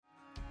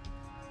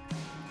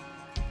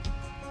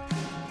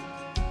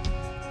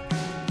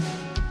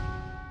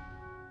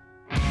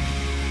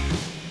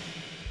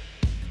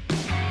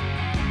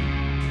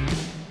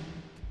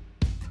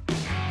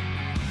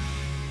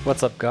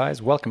What's up,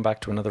 guys? Welcome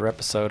back to another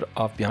episode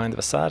of Behind the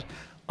Facade.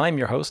 I'm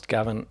your host,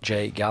 Gavin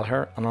J.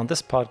 Gallagher, and on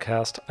this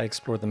podcast, I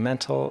explore the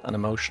mental and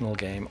emotional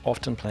game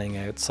often playing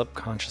out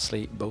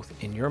subconsciously both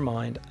in your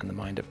mind and the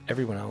mind of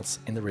everyone else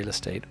in the real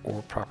estate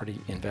or property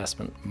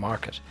investment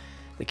market.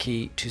 The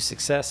key to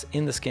success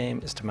in this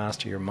game is to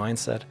master your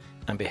mindset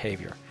and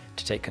behavior,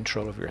 to take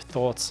control of your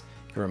thoughts,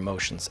 your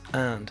emotions,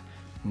 and,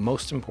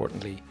 most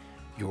importantly,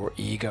 your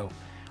ego.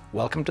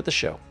 Welcome to the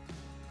show.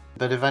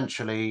 But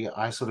eventually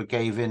I sort of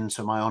gave in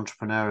to my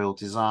entrepreneurial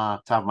desire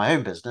to have my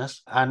own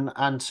business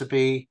and to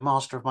be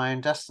master of my own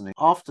destiny.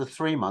 After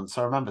 3 months,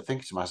 I remember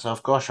thinking to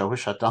myself, gosh, I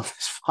wish I'd done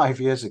this 5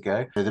 years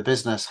ago. The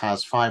business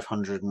has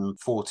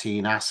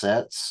 514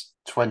 assets,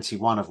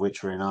 21 of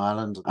which are in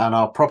Ireland, and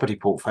our property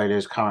portfolio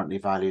is currently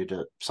valued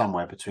at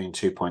somewhere between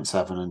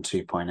 2.7 and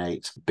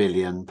 2.8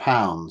 billion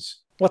pounds.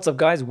 What's up,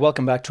 guys?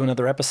 Welcome back to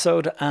another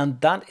episode,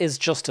 and that is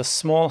just a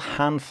small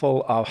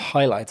handful of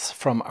highlights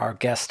from our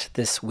guest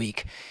this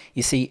week.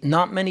 You see,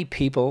 not many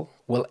people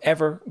will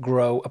ever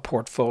grow a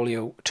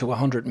portfolio to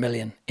 100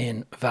 million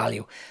in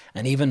value,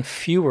 and even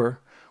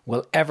fewer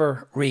will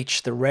ever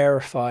reach the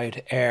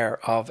rarefied air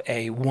of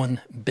a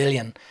 1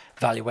 billion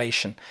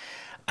valuation.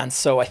 And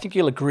so I think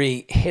you'll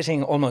agree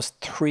hitting almost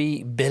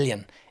 3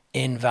 billion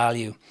in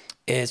value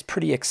is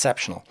pretty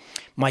exceptional.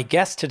 My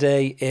guest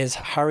today is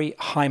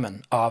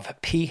Hyman of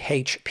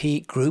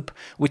PHP Group,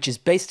 which is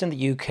based in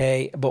the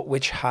UK, but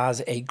which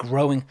has a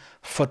growing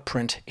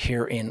footprint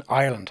here in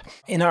Ireland.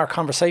 In our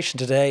conversation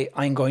today,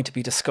 I'm going to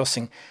be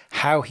discussing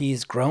how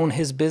he's grown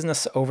his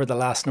business over the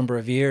last number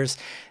of years,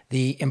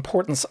 the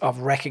importance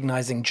of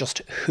recognizing just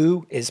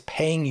who is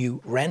paying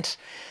you rent,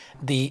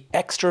 the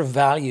extra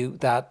value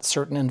that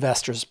certain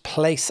investors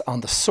place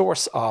on the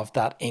source of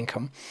that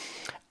income,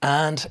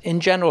 and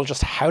in general,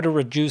 just how to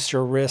reduce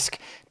your risk,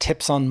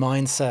 tips on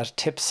mindset,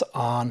 tips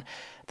on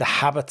the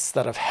habits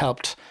that have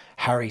helped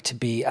Harry to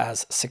be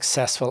as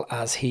successful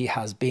as he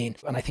has been.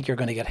 And I think you're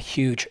going to get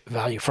huge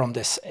value from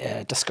this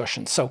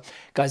discussion. So,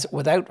 guys,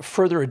 without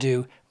further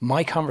ado,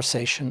 my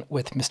conversation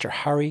with Mr.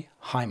 Harry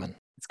Hyman.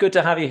 It's good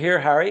to have you here,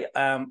 Harry.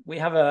 We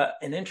have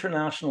an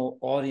international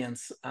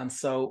audience, and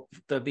so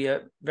there'll be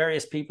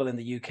various people in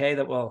the UK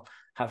that will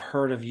have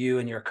heard of you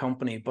and your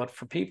company. But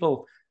for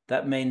people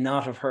that may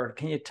not have heard,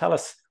 can you tell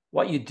us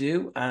what you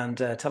do and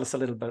tell us a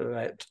little bit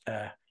about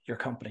your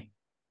company?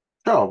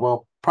 Sure.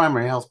 Well,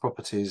 Primary Health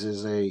Properties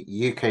is a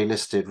UK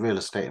listed real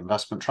estate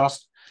investment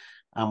trust,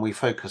 and we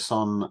focus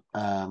on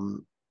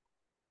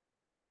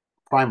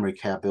primary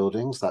care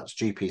buildings, that's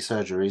GP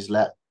surgeries,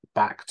 let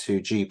back to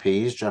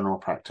GPs, general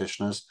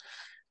practitioners,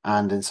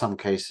 and in some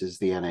cases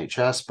the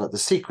NHS. But the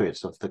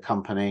secret of the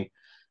company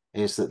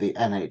is that the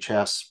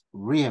NHS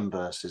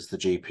reimburses the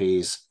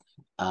GPs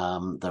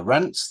the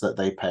rents that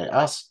they pay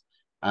us,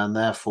 and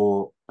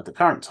therefore at the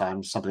current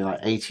time something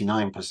like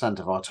 89%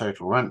 of our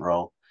total rent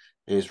roll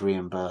is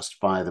reimbursed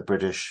by the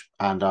British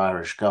and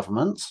Irish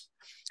governments.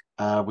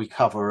 We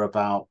cover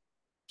about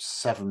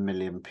 7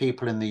 million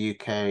people in the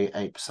UK,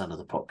 8% of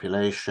the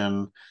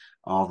population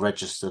are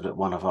registered at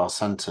one of our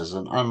centres,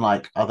 and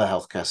unlike other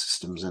healthcare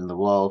systems in the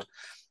world,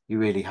 you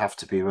really have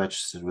to be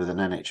registered with an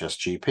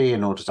NHS GP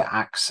in order to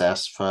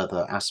access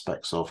further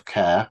aspects of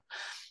care.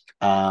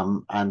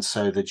 And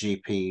so the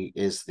GP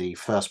is the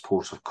first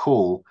port of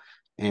call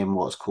in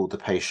what's called the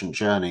patient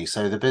journey.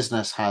 So the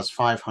business has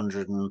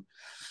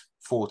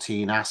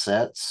 514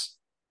 assets,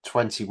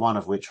 21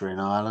 of which are in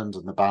Ireland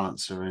and the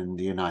balance are in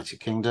the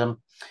United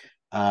Kingdom.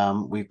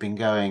 We've been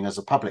going as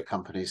a public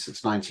company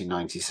since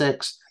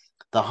 1996.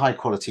 The high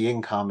quality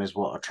income is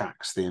what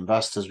attracts the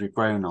investors. We've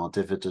grown our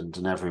dividend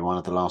in every one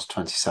of the last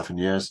 27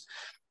 years.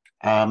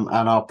 And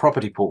our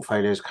property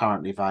portfolio is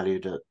currently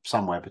valued at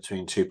somewhere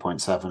between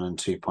 2.7 and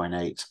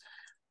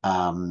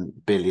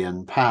 2.8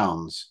 billion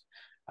pounds.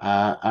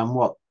 And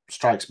what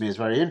strikes me as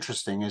very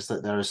interesting is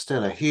that there is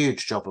still a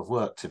huge job of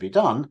work to be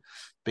done,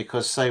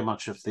 because so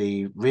much of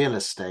the real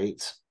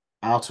estate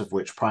out of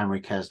which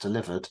primary care is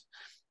delivered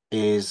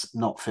is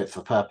not fit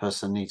for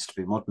purpose and needs to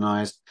be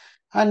modernised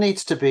and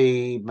needs to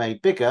be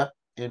made bigger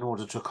in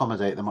order to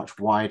accommodate the much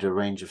wider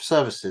range of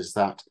services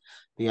that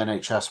the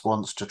NHS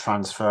wants to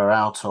transfer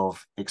out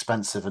of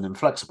expensive and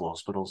inflexible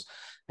hospitals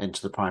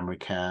into the primary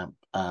care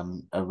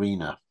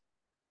arena.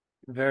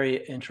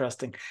 Very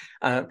interesting.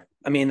 I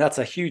mean, that's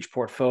a huge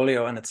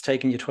portfolio, and it's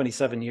taken you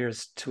 27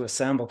 years to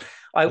assemble.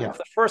 The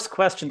first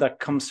question that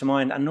comes to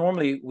mind, and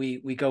normally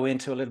we go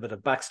into a little bit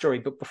of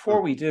backstory, but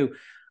before we do,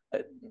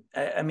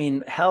 I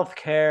mean,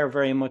 healthcare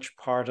very much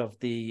part of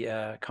the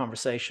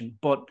conversation,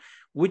 but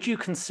would you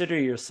consider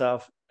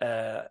yourself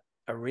a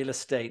real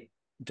estate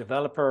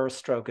developer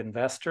stroke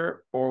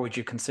investor, or would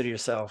you consider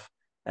yourself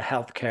a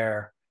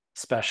healthcare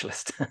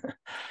specialist?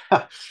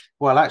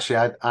 Well,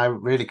 actually, I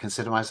really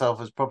consider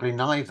myself as probably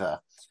neither.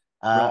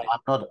 Right.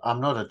 I'm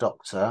not a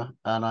doctor,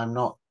 and I'm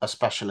not a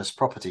specialist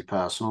property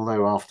person,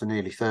 although after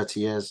nearly 30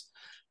 years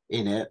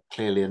in it,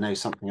 clearly I know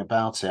something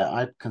about it.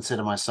 I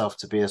consider myself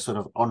to be a sort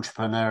of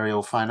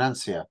entrepreneurial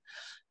financier.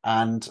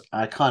 And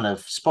I kind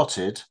of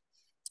spotted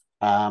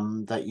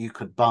that you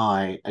could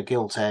buy a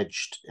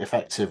gilt-edged,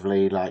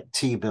 effectively like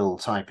T-bill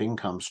type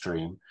income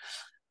stream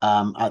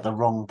at the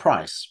wrong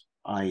price,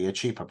 i.e. a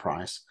cheaper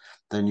price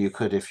than you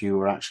could if you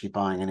were actually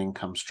buying an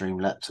income stream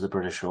let to the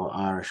British or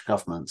Irish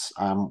governments.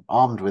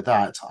 Armed with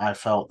that, I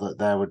felt that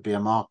there would be a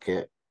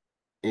market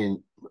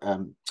in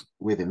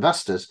with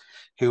investors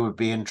who would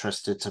be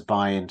interested to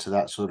buy into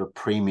that sort of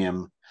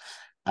premium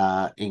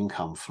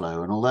income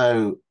flow. And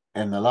although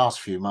in the last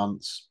few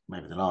months,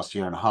 maybe the last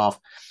year and a half,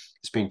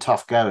 it's been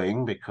tough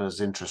going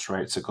because interest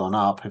rates have gone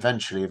up.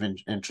 Eventually,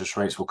 interest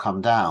rates will come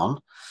down,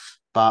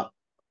 but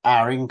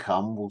our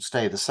income will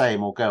stay the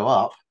same or go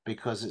up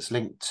because it's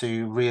linked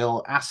to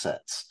real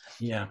assets.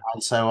 Yeah.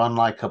 And so,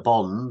 unlike a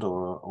bond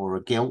or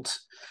a gilt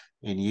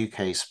in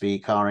UK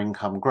speak, our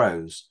income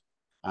grows,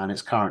 and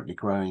it's currently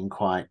growing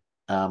quite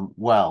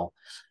well.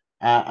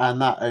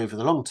 And that over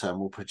the long term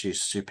will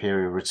produce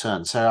superior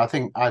return. So I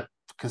think I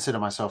consider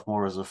myself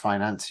more as a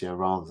financier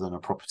rather than a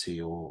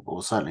property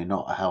or certainly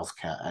not a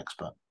healthcare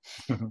expert.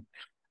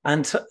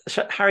 And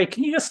Harry,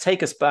 can you just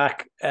take us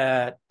back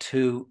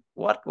to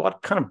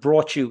what kind of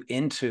brought you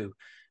into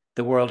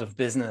the world of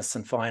business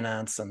and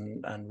finance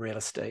and real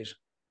estate?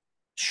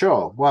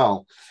 Sure.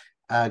 Well,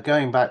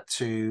 going back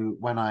to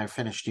when I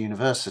finished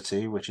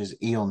university, which is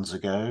eons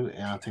ago,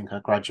 I think I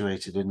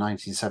graduated in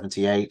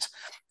 1978.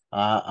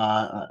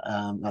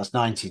 That's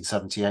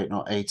 1978,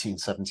 not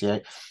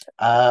 1878.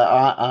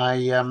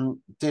 I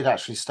did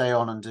actually stay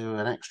on and do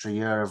an extra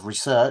year of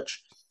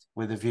research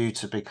with a view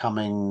to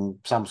becoming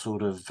some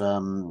sort of,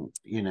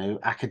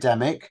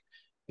 academic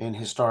in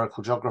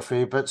historical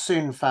geography, but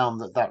soon found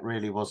that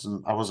really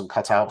I wasn't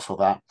cut out for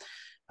that.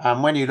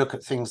 And when you look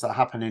at things that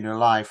happen in your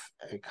life,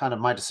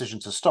 my decision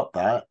to stop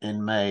that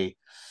in May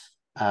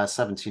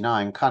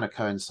 79 kind of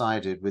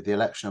coincided with the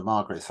election of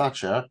Margaret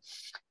Thatcher,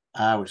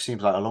 which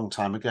seems like a long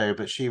time ago,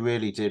 but she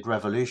really did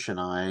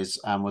revolutionize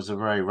and was a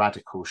very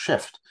radical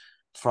shift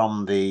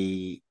from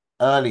the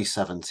early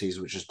 70s,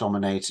 which was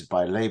dominated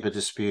by labor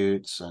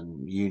disputes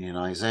and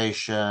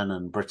unionization,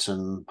 and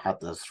Britain had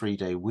the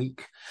 3-day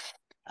week.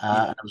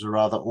 Yeah. And it was a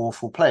rather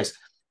awful place.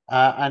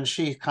 And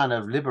she kind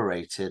of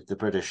liberated the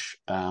British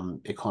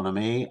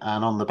economy.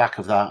 And on the back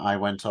of that, I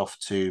went off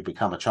to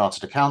become a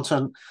chartered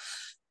accountant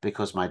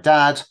because my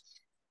dad,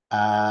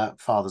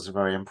 fathers are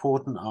very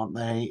important, aren't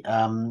they?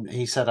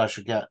 He said I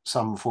should get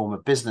some form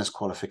of business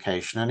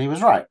qualification, and he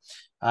was right.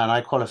 And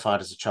I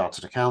qualified as a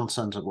chartered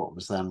accountant at what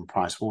was then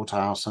Price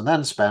Waterhouse, and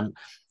then spent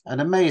an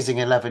amazing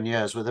 11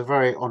 years with a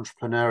very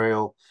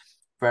entrepreneurial,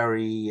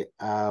 very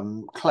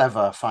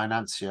clever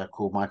financier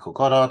called Michael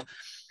Goddard,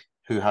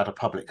 who had a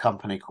public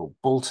company called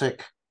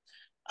Baltic,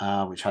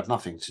 which had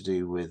nothing to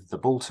do with the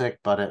Baltic,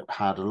 but it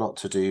had a lot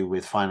to do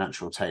with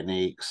financial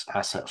techniques,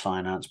 asset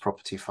finance,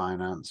 property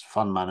finance,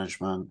 fund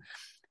management,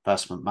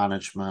 investment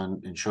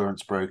management,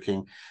 insurance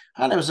broking.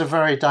 And it was a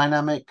very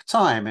dynamic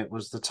time. It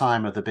was the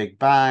time of the Big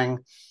Bang,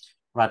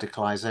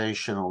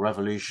 radicalization or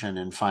revolution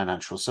in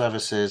financial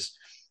services.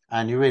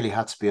 And you really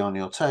had to be on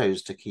your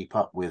toes to keep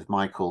up with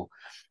Michael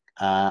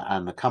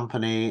and the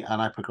company.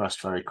 And I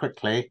progressed very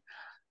quickly.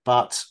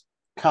 But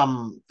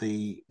come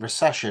the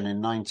recession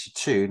in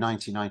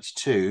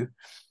 1992,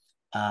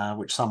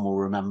 which some will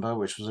remember,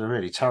 which was a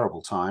really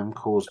terrible time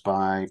caused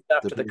by the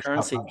After the British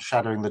currency. government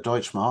shadowing the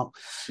Deutschmark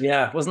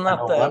Yeah, wasn't and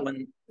that all that.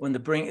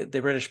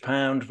 the British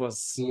pound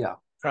was Yeah.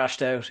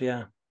 crashed out?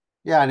 Yeah.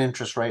 Yeah, and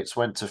interest rates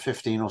went to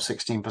 15 or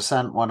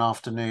 16% one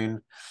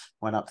afternoon,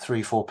 went up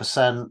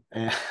 3-4%.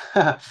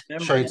 Remember, yeah.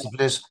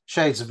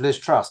 Shades of Liz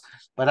Truss,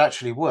 but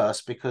actually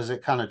worse because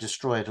it kind of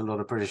destroyed a lot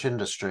of British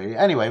industry.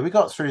 Anyway, we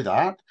got through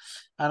that,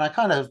 and I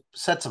kind of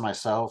said to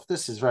myself,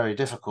 this is very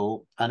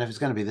difficult, and if it's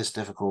going to be this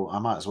difficult, I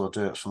might as well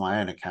do it for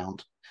my own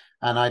account.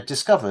 And I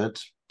discovered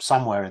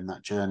somewhere in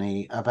that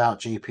journey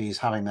about GPs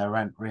having their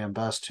rent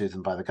reimbursed to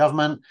them by the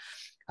government.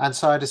 And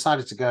so I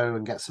decided to go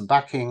and get some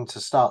backing to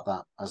start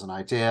that as an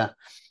idea.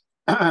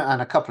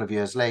 And a couple of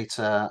years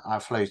later, I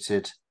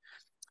floated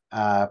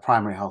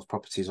primary health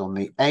properties on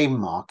the AIM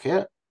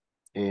market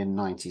in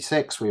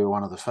 96. We were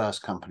one of the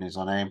first companies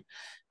on AIM.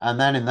 And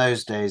then in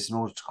those days, in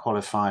order to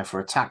qualify for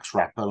a tax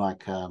wrapper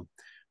like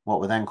what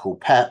were then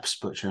called PEPs,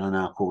 but are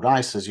now called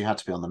ISAs, you had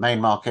to be on the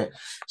main market.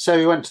 So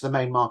we went to the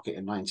main market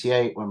in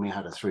 98 when we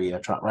had a 3-year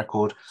track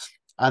record.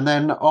 And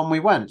then on we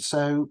went.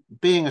 So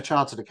being a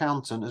chartered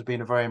accountant has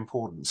been a very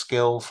important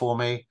skill for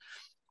me.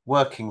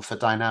 Working for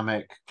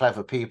dynamic,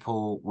 clever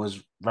people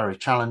was very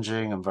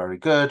challenging and very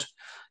good.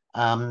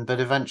 But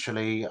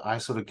eventually I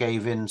sort of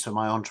gave in to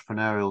my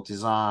entrepreneurial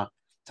desire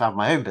to have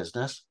my own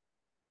business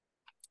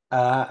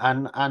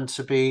and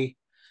to be,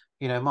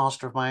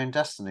 master of my own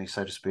destiny,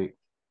 so to speak.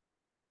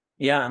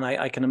 Yeah, and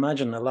I can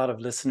imagine a lot of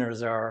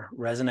listeners are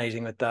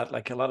resonating with that.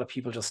 Like a lot of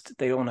people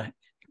they want to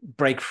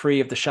break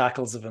free of the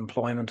shackles of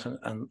employment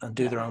and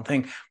do their own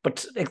thing.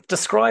 But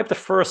describe the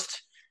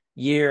first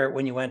year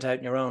when you went out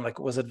on your own. Like,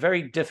 was it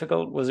very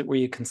difficult? Were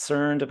you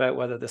concerned about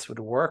whether this would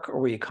work,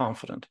 or were you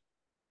confident?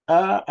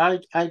 I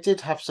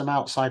did have some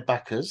outside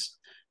backers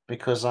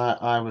because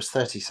I was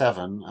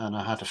 37 and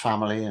I had a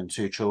family and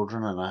 2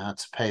 children and I had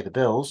to pay the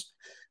bills.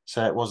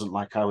 So it wasn't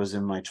like I was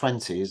in my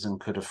 20s and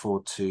could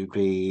afford to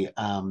be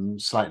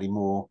slightly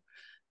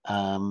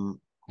um,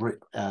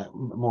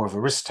 more of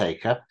a risk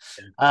taker.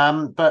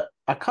 But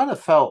I kind of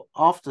felt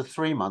after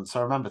 3 months,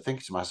 I remember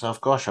thinking to myself,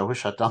 gosh, I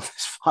wish I'd done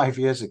this 5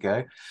 years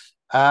ago.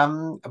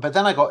 But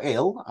then I got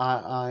ill.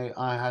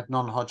 I had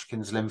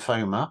non-Hodgkin's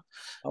lymphoma,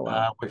 Oh,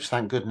 wow. which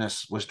thank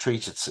goodness was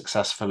treated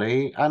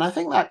successfully. And I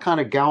think that kind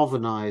of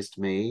galvanized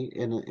me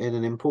in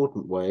an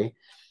important way,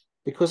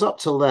 because up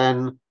till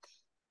then,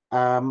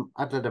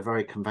 I led a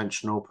very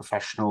conventional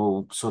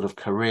professional sort of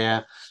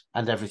career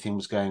and everything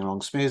was going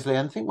along smoothly.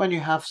 And I think when you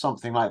have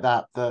something like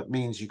that, that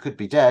means you could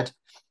be dead.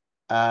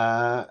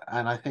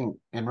 And I think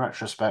in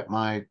retrospect,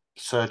 my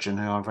surgeon,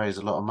 who I've raised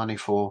a lot of money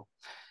for,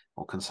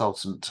 or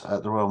consultant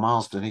at the Royal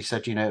Marsden, he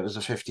said, it was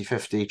a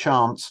 50-50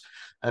 chance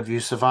of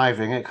you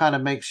surviving. It kind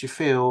of makes you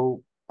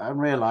feel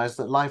and realize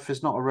that life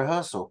is not a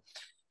rehearsal.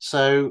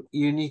 So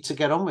you need to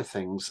get on with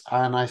things.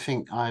 And I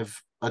think I've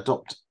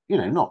adopted,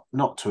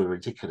 not to a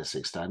ridiculous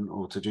extent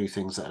or to do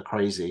things that are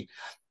crazy,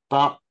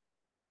 but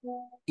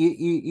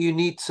you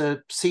need to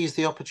seize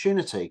the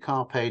opportunity,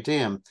 carpe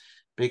diem,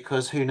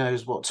 because who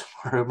knows what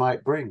tomorrow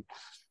might bring.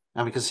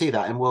 And we can see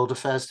that in world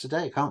affairs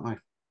today, can't we?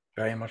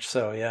 Very much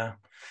so. Yeah.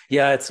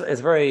 Yeah. It's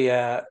very,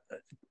 yeah,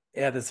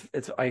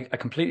 I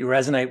completely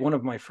resonate. One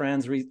of my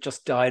friends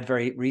just died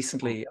very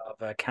recently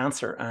of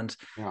cancer, and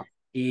Yeah,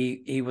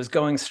 he was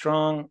going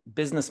strong,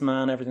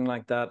 businessman, everything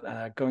like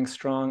that, going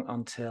strong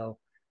until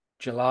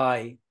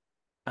July,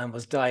 and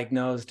was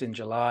diagnosed in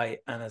July,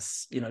 and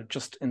is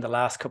just in the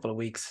last couple of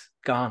weeks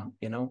gone.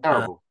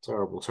 terrible,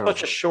 terrible, Such a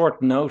terrible.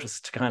 short notice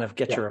to kind of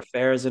get Yeah, your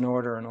affairs in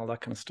order and all that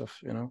kind of stuff.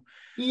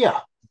 yeah.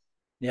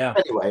 Yeah,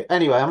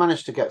 Anyway, I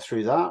managed to get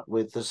through that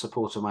with the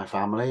support of my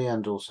family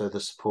and also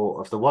the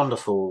support of the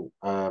wonderful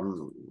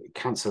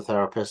cancer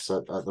therapists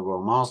at the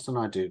Royal Marsden.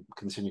 I do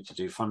continue to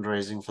do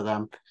fundraising for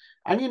them.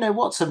 And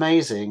what's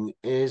amazing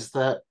is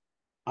that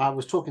I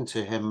was talking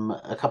to him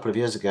a couple of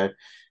years ago,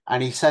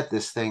 and he said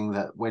this thing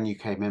that when you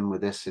came in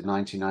with this in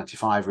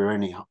 1995, we were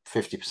only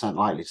 50%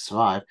 likely to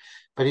survive.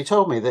 But he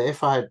told me that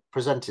if I had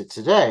presented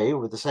today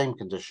with the same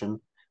condition,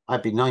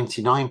 I'd be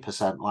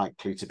 99%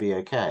 likely to be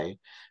okay.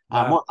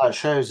 And wow. what that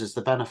shows is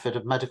the benefit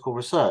of medical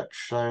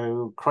research.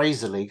 So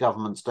crazily,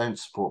 governments don't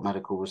support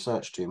medical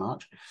research too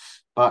much,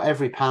 but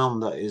every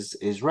pound that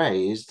is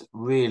raised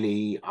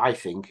really, I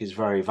think, is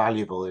very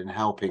valuable in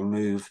helping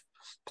move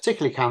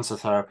particularly cancer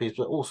therapies,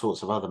 but all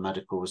sorts of other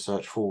medical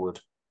research forward.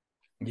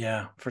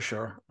 Yeah, for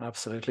sure.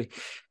 Absolutely.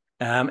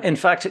 In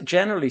fact,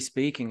 generally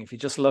speaking, if you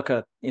just look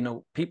at,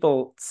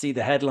 people see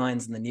the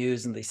headlines in the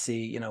news and they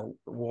see,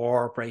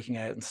 war breaking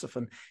out and stuff,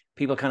 and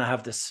people kind of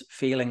have this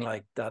feeling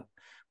like that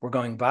we're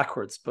going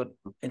backwards. But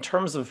in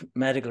terms of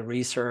medical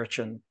research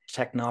and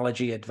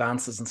technology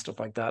advances and stuff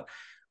like that,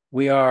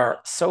 we are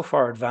so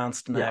far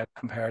advanced Yeah, now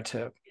compared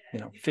to,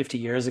 50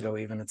 years ago,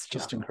 even. It's yeah.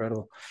 just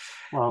incredible.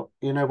 Well,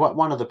 what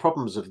one of the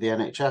problems of the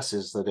NHS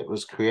is that it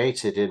was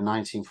created in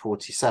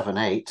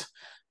 1947-8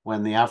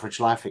 when the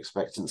average life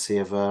expectancy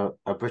of a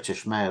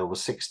British male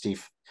was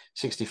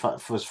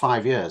 65 was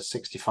 5 years,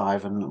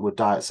 65, and would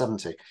die at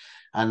 70.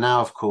 And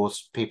now, of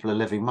course, people are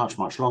living much,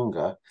 much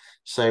longer.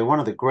 So one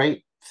of the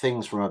great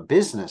things from a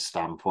business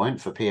standpoint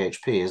for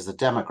PHP is the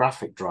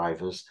demographic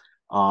drivers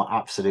are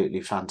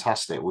absolutely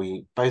fantastic.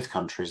 Both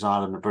countries,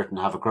 Ireland and Britain,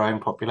 have a growing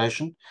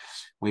population.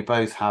 We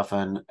both have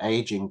an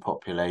aging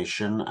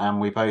population,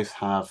 and we both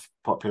have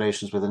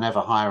populations with an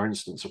ever higher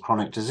incidence of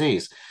chronic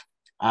disease.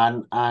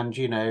 And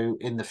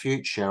in the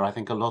future, I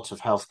think a lot of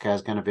healthcare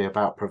is going to be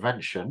about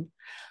prevention.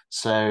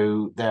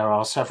 So there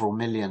are several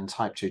million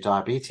type 2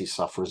 diabetes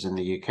sufferers in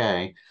the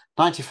UK,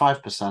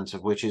 95%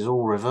 of which is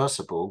all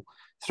reversible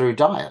through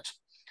diet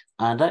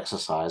and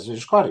exercise, which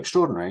is quite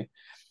extraordinary.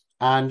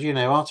 And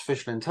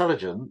artificial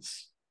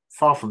intelligence,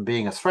 far from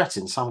being a threat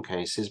in some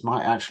cases,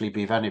 might actually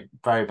be very,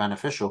 very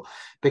beneficial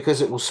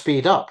because it will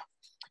speed up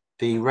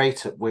the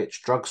rate at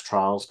which drugs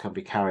trials can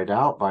be carried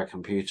out by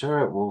computer.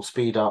 It will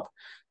speed up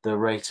the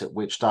rate at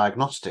which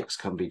diagnostics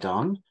can be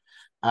done,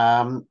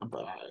 um,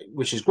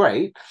 which is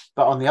great.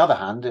 But on the other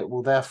hand, it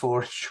will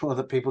therefore ensure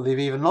that people live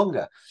even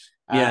longer.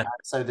 Yeah.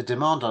 So the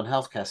demand on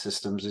healthcare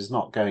systems is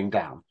not going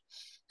down.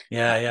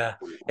 Yeah, yeah.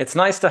 It's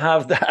nice to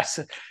have that.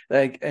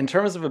 Like in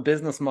terms of a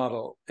business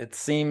model, it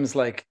seems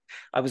like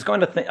I was going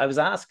to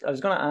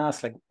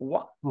ask like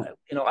what,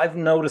 I've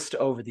noticed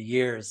over the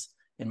years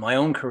in my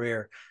own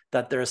career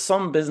that there are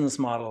some business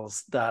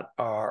models that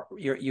are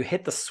you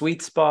hit the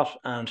sweet spot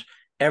and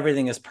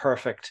everything is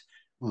perfect,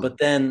 Hmm. but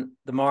then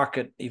the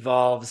market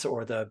evolves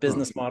or the Hmm.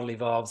 business model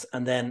evolves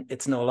and then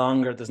there's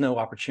no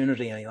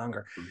opportunity any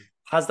longer. Hmm.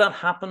 Has that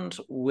happened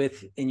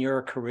in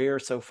your career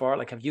so far?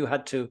 Like, have you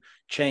had to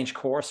change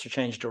course or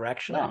change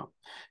direction? Yeah,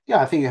 yeah.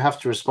 I think you have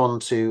to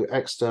respond to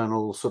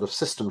external sort of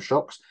system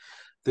shocks.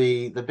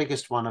 The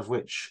biggest one of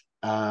which,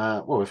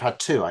 well, we've had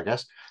two, I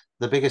guess.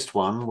 The biggest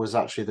one was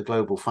actually the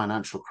global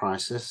financial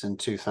crisis in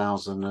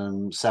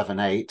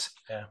 2007-8,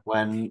 Yeah.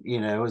 when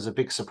it was a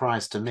big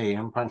surprise to me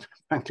and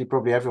frankly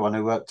probably everyone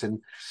who worked in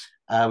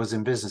was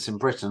in business in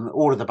Britain.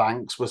 All of the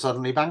banks were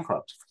suddenly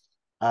bankrupt.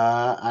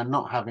 and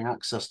not having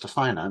access to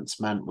finance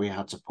meant we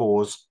had to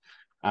pause.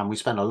 And we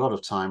spent a lot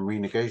of time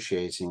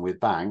renegotiating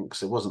with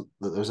banks. It wasn't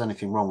that there was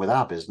anything wrong with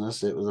our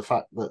business; it was the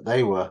fact that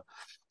they were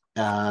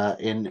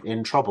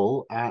in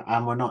trouble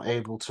and were not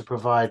able to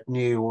provide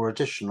new or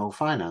additional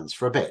finance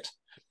for a bit.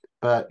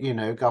 But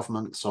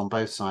governments on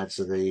both sides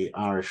of the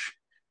Irish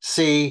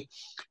Sea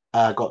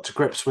got to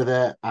grips with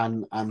it,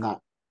 and that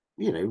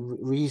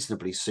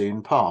reasonably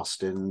soon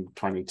passed in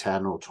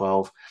 2010 or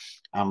 12,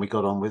 and we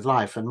got on with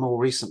life. And more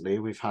recently,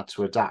 we've had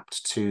to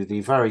adapt to the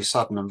very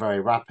sudden and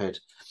very rapid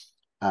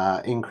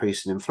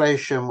increase in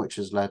inflation, which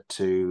has led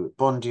to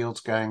bond yields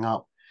going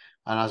up.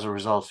 And as a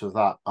result of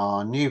that,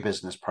 our new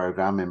business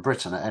program in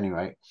Britain, at any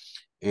rate,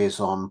 is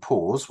on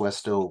pause. We're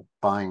still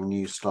buying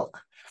new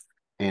stock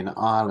in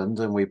Ireland,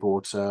 and we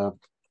bought a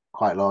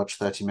quite large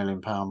 £30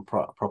 million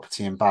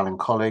property in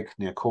Ballincollig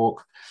near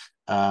Cork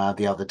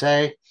the other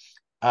day.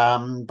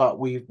 But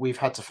we've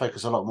had to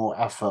focus a lot more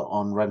effort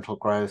on rental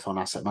growth, on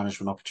asset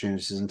management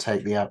opportunities, and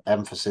take the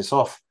emphasis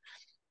off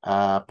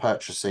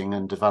purchasing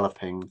and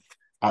developing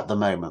at the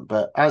moment.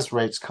 But as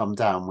rates come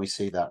down, we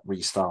see that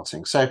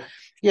restarting. So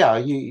yeah,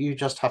 you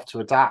just have to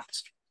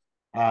adapt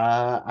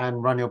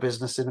and run your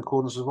business in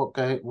accordance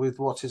with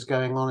what is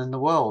going on in the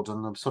world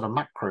and the sort of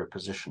macro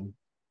position.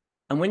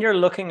 And when you're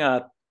looking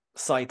at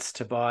sites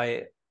to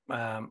buy,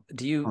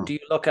 do you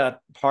look at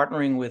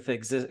partnering with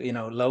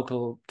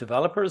local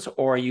developers,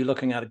 or are you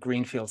looking at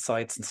greenfield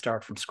sites and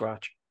start from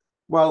scratch?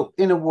 Well,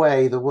 in a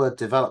way, the word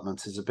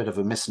development is a bit of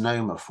a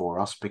misnomer for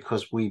us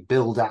because we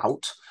build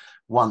out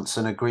once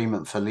an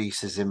agreement for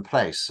lease is in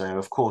place. So,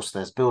 of course,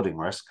 there's building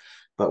risk,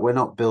 but we're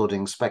not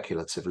building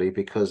speculatively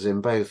because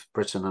in both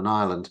Britain and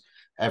Ireland,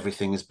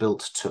 everything is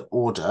built to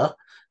order,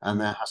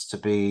 and there has to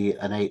be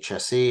an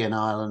HSE in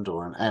Ireland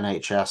or an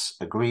NHS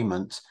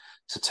agreement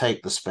to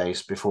take the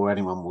space before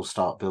anyone will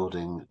start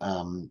building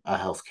a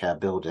healthcare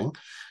building.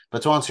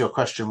 But to answer your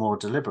question more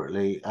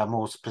deliberately,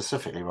 more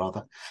specifically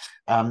rather,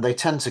 they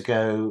tend to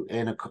go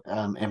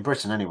in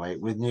Britain anyway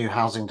with new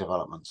housing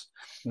developments.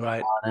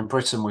 Right. And in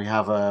Britain, we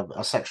have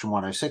a Section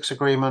 106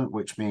 agreement,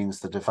 which means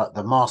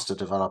the master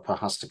developer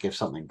has to give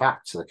something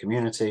back to the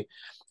community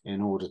in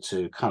order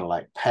to kind of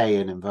like pay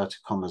in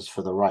inverted commas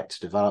for the right to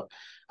develop.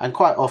 And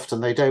quite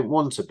often they don't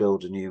want to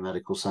build a new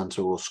medical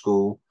centre or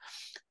school,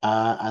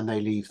 and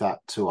they leave that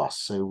to us.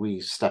 So we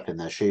step in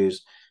their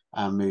shoes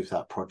and move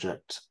that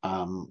project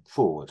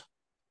forward.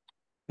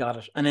 Got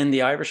it. And in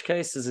the Irish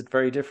case, is it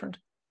very different?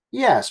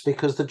 Yes,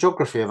 because the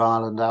geography of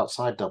Ireland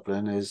outside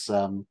Dublin is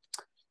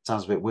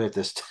sounds a bit weird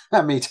this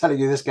me telling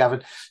you this,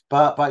 Gavin,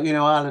 but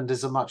Ireland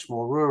is a much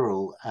more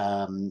rural.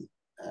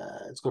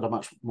 It's got a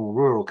much more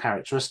rural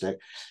characteristic,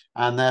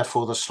 and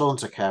therefore the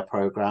Sláinte Care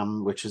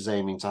program, which is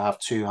aiming to have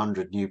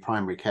 200 new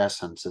primary care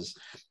centres,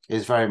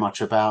 is very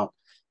much about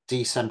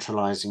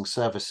decentralising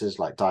services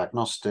like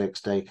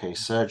diagnostics, day case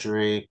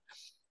surgery,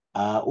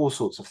 all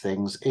sorts of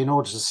things, in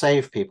order to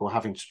save people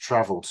having to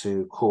travel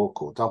to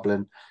Cork or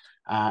Dublin.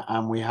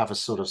 And we have a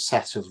sort of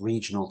set of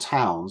regional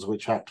towns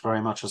which act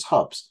very much as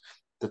hubs.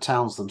 The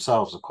towns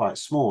themselves are quite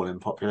small in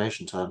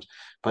population terms,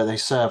 but they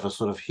serve a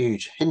sort of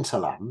huge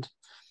hinterland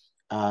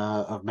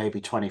of maybe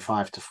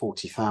 25 to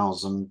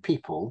 40,000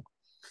 people.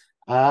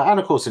 And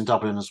of course, in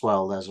Dublin as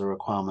well, there's a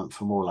requirement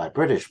for more like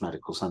British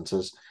medical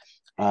centres,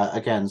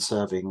 again,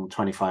 serving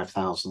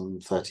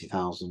 25,000,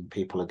 30,000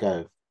 people a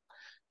go.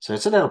 So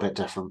it's a little bit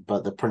different,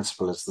 but the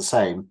principle is the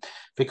same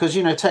because,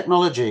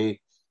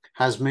 technology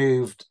has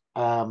moved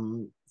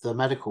the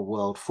medical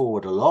world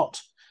forward a lot,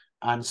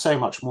 and so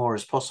much more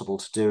is possible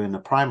to do in a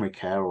primary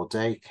care or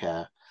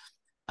daycare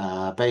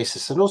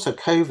basis. And also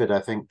COVID,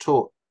 I think,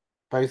 taught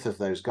both of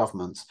those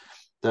governments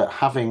that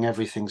having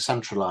everything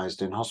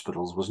centralized in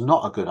hospitals was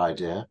not a good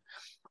idea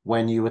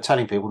when you were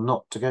telling people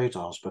not to go to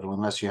hospital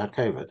unless you had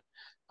COVID.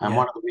 And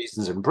one of the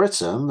reasons in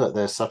Britain that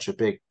there's such a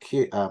big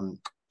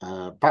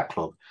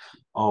backlog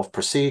of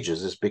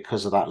procedures is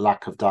because of that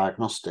lack of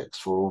diagnostics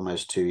for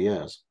almost 2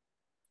 years.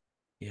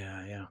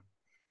 Yeah.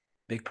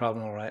 Big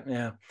problem, all right.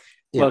 Yeah.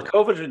 Yeah. Well,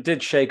 COVID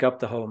did shake up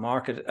the whole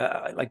market.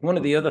 Like one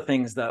of the other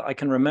things that I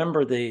can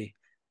remember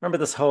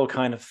this whole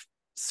kind of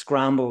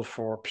scramble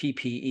for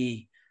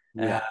PPE.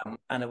 Yeah.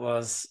 And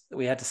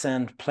we had to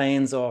send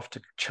planes off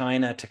to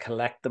China to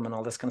collect them and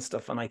all this kind of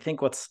stuff. And I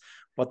think what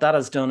that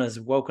has done is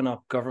woken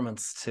up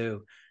governments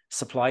to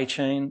supply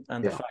chain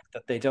and the fact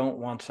that they don't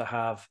want to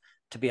have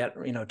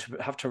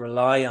to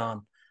rely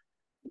on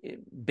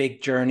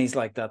big journeys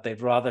like that.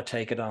 They'd rather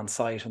take it on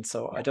site. And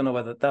so I don't know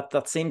whether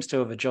that seems to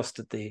have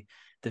adjusted the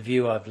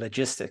view of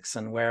logistics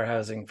and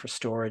warehousing for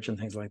storage and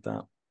things like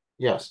that.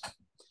 Yes.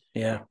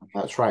 Yeah.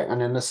 That's right.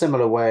 And in a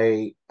similar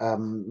way,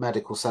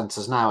 medical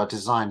centres now are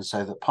designed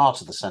so that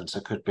part of the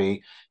centre could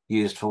be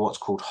used for what's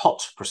called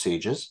hot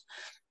procedures,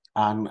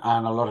 and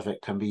a lot of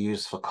it can be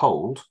used for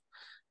cold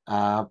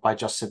by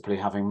just simply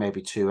having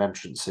maybe two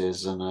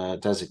entrances and a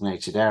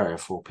designated area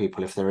for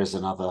people if there is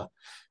another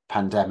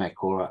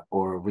pandemic or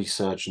a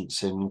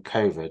resurgence in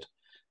COVID.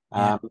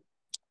 But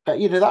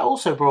that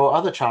also brought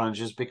other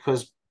challenges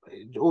because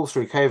all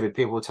through COVID,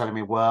 people were telling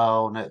me,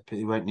 well, no,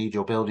 you won't need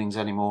your buildings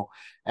anymore.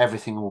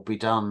 Everything will be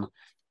done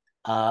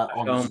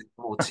on Zoom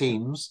or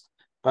Teams.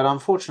 But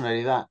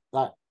unfortunately,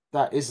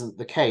 that isn't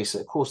the case.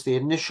 Of course, the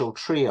initial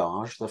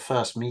triage, the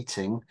first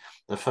meeting,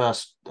 the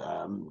first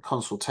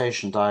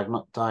consultation,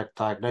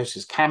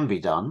 diagnosis can be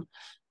done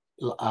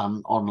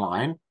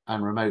online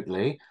and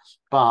remotely.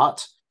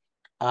 But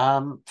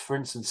for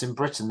instance, in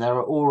Britain, there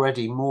are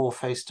already more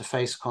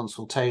face-to-face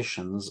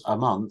consultations a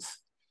month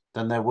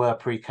than there were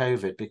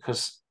pre-COVID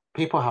because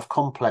people have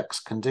complex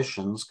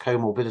conditions,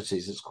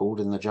 comorbidities, it's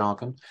called in the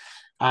jargon,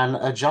 and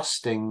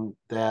adjusting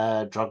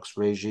their drugs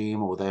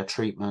regime or their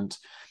treatment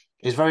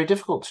is very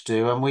difficult to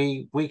do. And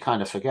we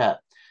kind of forget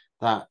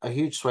that a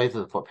huge swathe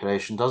of the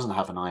population doesn't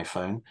have an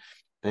iPhone.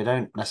 They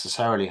don't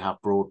necessarily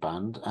have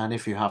broadband. And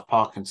if you have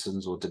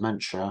Parkinson's or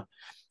dementia,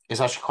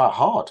 it's actually quite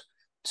hard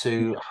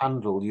to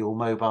handle your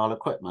mobile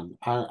equipment.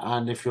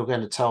 And if you're going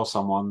to tell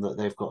someone that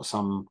they've got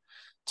some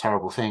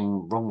terrible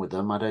thing wrong with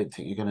them, I don't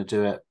think you're going to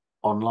do it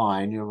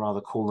online. You'll rather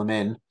call them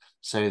in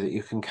so that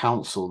you can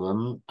counsel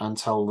them and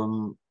tell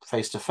them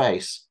face to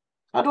face.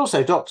 And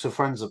also, doctor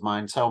friends of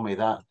mine tell me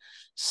that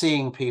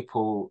seeing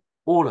people,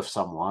 all of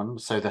someone,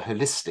 so the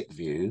holistic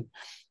view,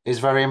 is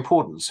very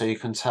important. So you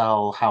can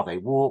tell how they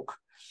walk,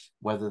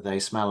 whether they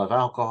smell of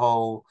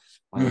alcohol,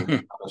 whether they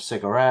smell of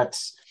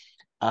cigarettes.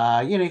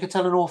 You can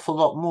tell an awful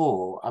lot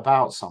more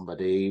about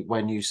somebody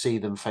when you see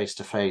them face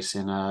to face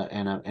in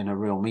a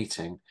real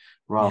meeting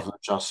rather than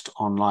just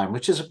online,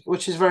 which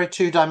is very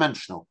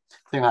two-dimensional.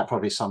 I think that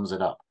probably sums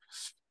it up.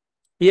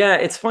 Yeah,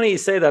 it's funny you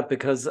say that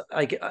because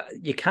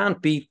you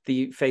can't beat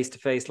the face to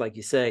face, like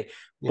you say.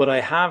 Yeah. But I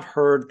have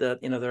heard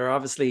that there are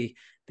obviously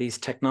these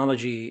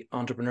technology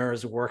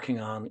entrepreneurs working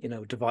on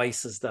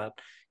devices that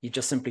you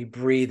just simply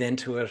breathe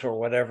into it or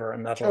whatever,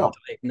 and that'll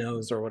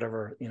diagnose or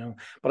whatever.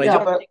 But yeah,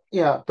 I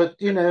don't. But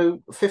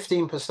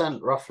 15%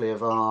 roughly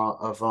of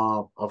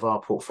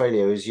our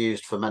portfolio is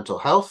used for mental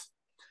health.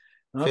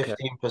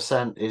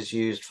 15% is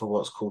used for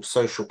what's called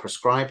social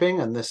prescribing,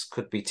 and this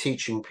could be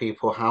teaching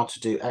people how to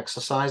do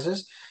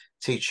exercises,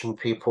 teaching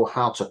people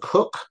how to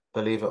cook,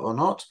 believe it or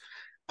not,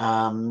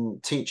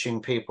 teaching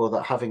people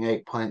that having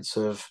 8 pints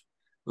of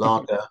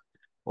lager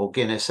or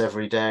Guinness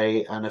every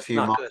day and a few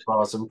Mars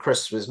bars and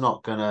crisps is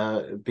not going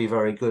to be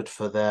very good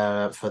for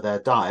their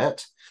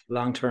diet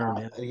long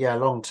term.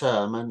 Long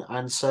term,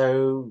 and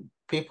so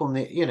people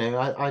need.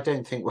 I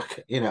don't think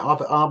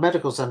our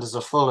medical centres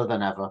are fuller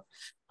than ever.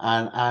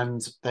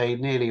 And they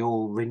nearly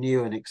all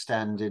renew and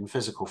extend in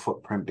physical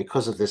footprint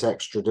because of this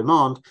extra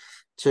demand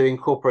to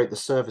incorporate the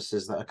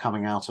services that are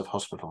coming out of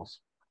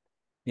hospitals.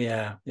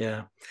 Yeah.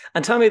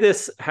 And tell me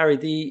this, Harry,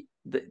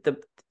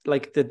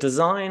 the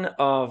design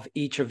of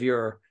each of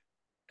your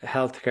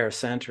healthcare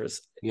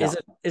centers,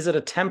 is it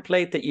a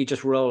template that you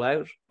just roll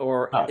out,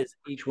 or is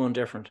each one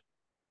different?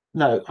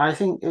 No, I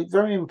think a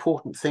very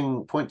important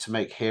point to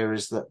make here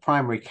is that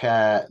primary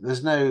care,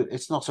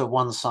 it's not a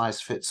one size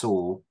fits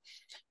all.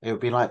 It would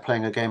be like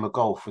playing a game of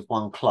golf with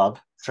one club,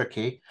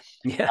 tricky.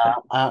 Yeah.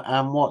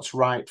 And what's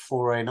right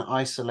for an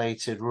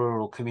isolated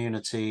rural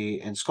community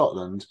in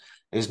Scotland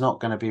is not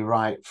going to be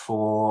right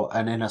for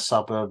an inner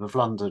suburb of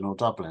London or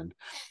Dublin.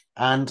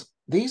 And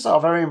these are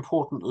very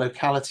important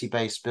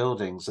locality-based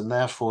buildings, and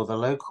therefore the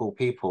local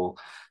people,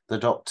 the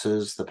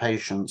doctors, the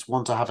patients,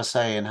 want to have a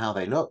say in how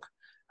they look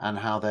and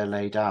how they're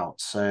laid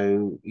out.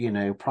 So,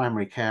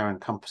 primary care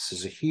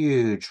encompasses a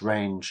huge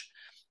range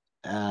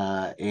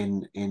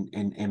in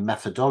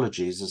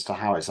methodologies as to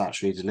how it's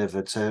actually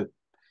delivered. So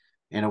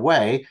in a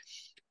way,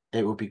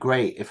 it would be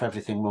great if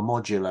everything were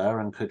modular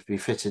and could be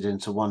fitted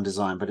into one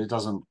design, but it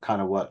doesn't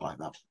kind of work like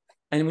that.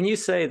 And when you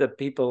say that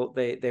people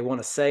they want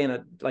to say in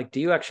it, like, do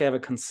you actually have a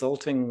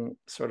consulting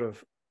sort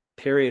of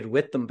period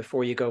with them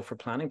before you go for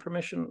planning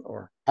permission?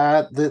 Or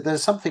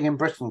there's something in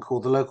Britain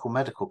called the Local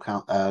Medical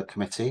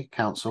Committee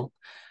Council,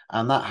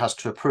 and that has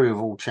to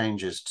approve all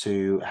changes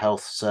to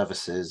health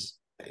services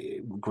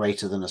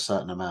greater than a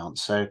certain amount.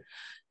 So,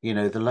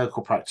 the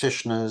local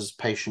practitioners,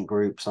 patient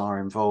groups are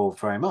involved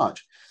very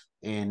much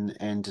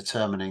in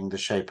determining the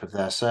shape of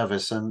their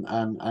service. And the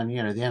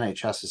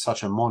NHS is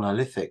such a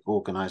monolithic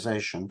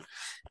organization,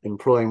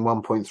 employing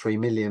 1.3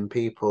 million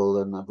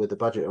people and with a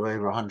budget of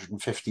over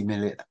 150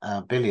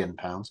 billion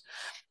pounds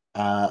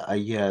a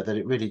year, that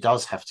it really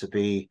does have to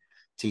be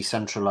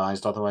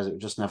decentralized. Otherwise, it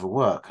would just never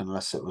work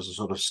unless it was a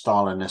sort of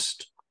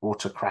Stalinist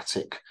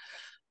autocratic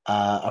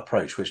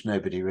approach, which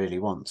nobody really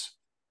wants.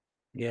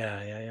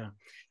 Yeah.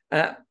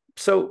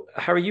 So,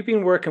 Harry, you've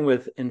been working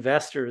with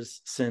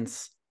investors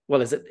since,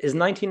 well, is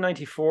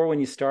 1994 when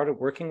you started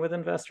working with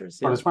investors?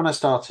 Well, it's when I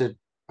started.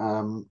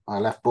 I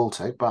left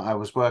Baltic, but I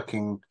was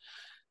working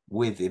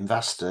with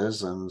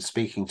investors and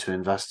speaking to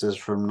investors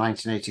from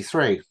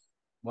 1983.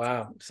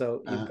 Wow.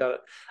 So you've got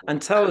it.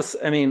 And tell us,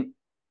 I mean,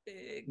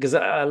 because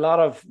a lot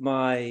of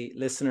my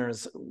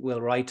listeners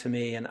will write to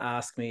me and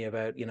ask me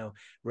about,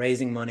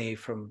 raising money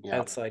from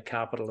outside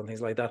capital and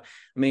things like that.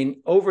 I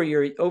mean, over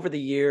the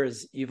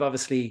years, you've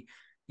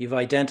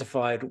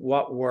identified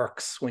what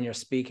works when you're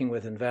speaking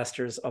with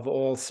investors of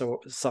all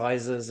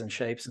sizes and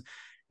shapes.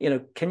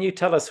 can you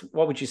tell us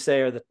what would you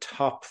say are the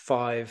top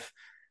five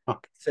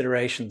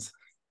considerations?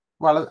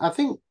 Well, I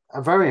think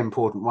a very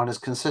important one is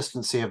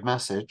consistency of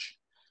message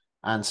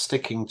and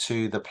sticking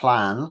to the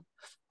plan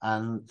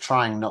and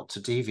trying not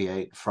to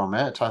deviate from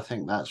it. I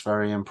think that's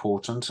very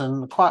important.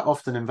 And quite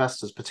often,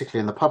 investors, particularly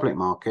in the public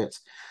market,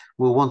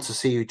 will want to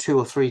see you two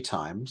or three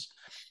times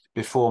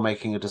before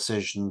making a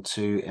decision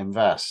to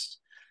invest.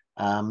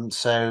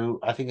 So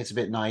I think it's a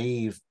bit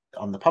naive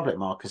on the public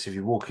markets if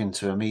you walk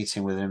into a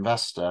meeting with an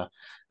investor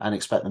and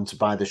expect them to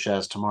buy the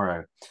shares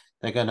tomorrow.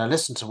 They're going to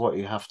listen to what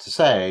you have to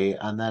say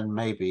and then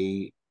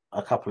maybe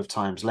a couple of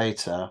times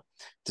later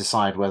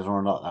decide whether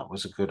or not that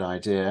was a good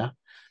idea.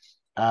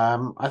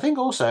 I think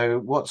also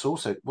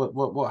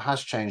what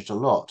has changed a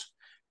lot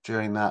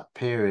during that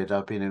period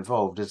I've been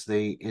involved is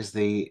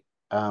the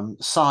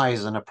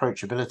size and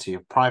approachability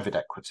of private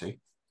equity.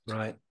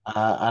 Right.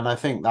 And I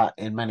think that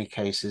in many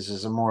cases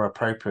is a more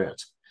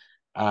appropriate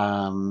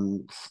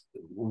um,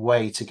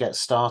 way to get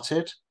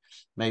started.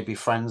 Maybe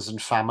friends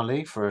and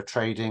family for a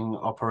trading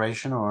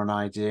operation or an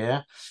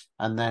idea,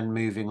 and then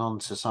moving on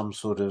to some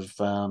sort of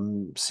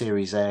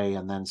Series A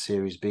and then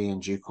Series B in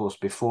due course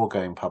before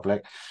going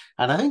public.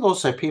 And I think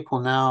also people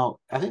now,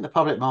 I think the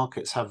public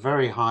markets have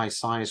very high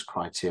size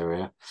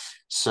criteria.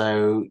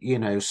 So,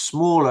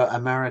 smaller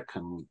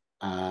American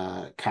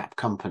cap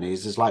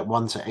companies is like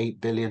 $1 to $8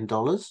 billion,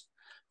 Wow.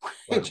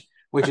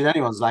 which in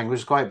anyone's language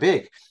is quite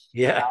big.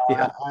 Yeah.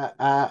 Yeah.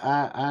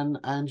 And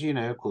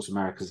of course,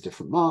 America's a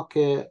different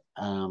market,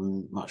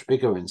 much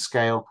bigger in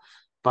scale,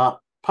 but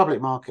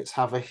public markets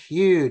have a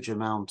huge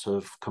amount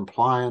of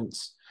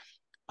compliance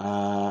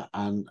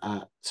and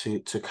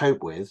to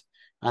cope with,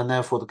 and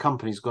therefore the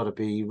company's got to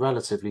be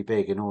relatively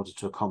big in order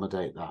to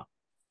accommodate that.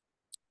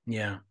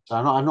 Yeah. So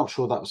I'm not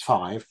sure that was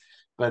five,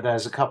 but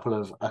there's a couple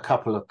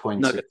of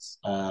pointers Nuggets.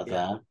 Yeah.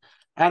 there,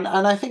 and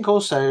I think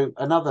also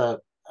another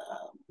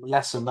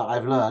lesson that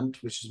I've learned,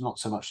 which is not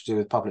so much to do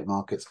with public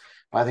markets,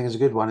 but I think is a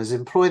good one, is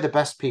employ the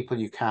best people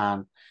you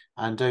can,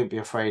 and don't be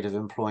afraid of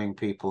employing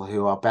people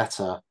who are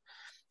better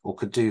or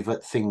could do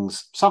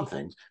some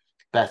things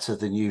better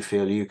than you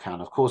feel you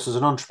can. Of course, as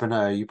an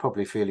entrepreneur, you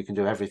probably feel you can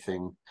do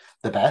everything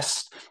the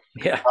best,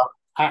 Yeah. but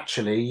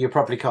actually, you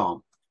probably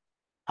can't.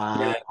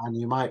 Yeah. And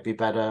you might be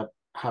better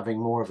having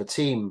more of a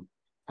team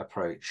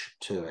approach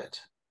to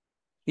it.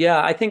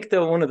 Yeah, I think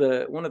though one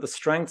of the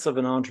strengths of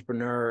an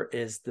entrepreneur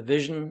is the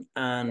vision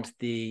and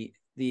the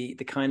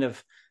kind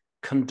of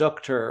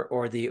conductor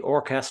or the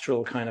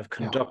orchestral kind of Yeah,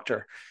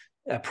 conductor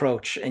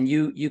approach. And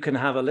you can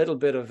have a little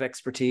bit of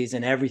expertise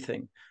in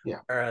everything, yeah.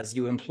 whereas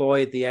you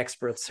employ the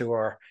experts who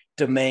are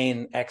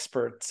domain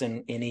experts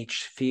in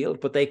each field,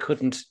 but they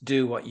couldn't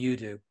do what you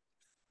do.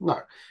 No,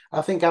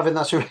 I think, Gavin,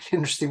 that's a really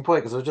interesting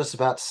point because I was just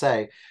about to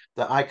say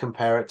that I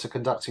compare it to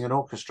conducting an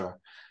orchestra.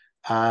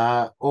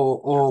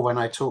 Or when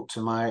I talk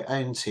to my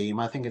own team,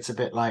 I think it's a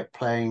bit like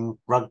playing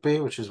rugby,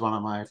 which is one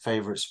of my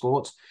favorite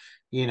sports.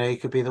 You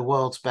could be the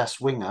world's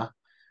best winger,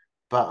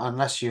 but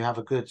unless you have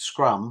a good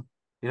scrum,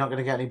 you're not going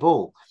to get any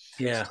ball.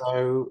 Yeah.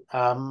 So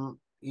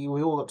we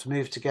all got to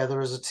move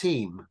together as a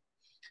team.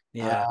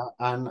 Yeah.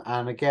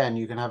 And again,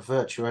 you can have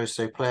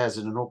virtuoso players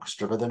in an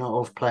orchestra, but they're not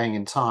all playing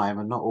in time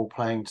and not all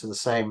playing to the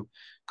same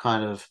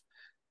kind of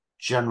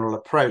general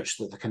approach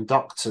that the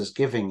conductor's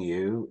giving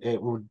you.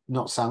 It would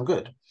not sound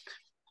good.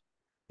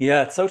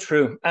 Yeah, it's so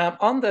true.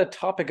 On the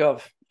topic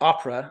of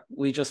opera,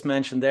 we just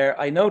mentioned there,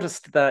 I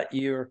noticed that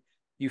you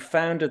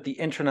founded the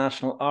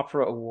International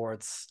Opera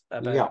Awards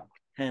about Yeah,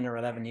 10 or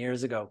 11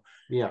 years ago.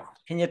 yeah.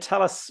 Can you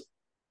tell us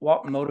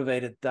what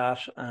motivated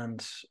that?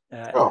 And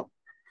Sure.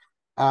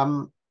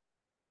 Um,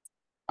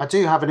 I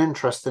do have an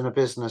interest in a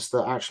business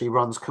that actually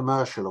runs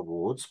commercial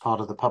awards, part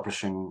of the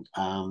publishing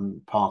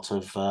part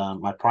of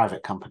my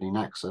private company,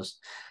 Nexus.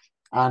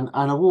 And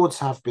awards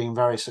have been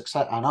very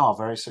success and are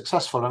very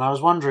successful. And I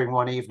was wondering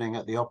one evening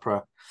at the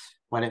opera,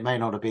 when it may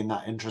not have been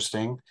that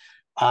interesting,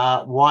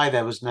 why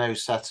there was no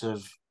set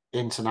of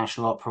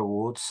international opera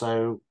awards.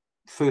 So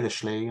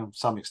foolishly, to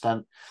some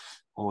extent,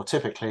 or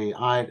typically,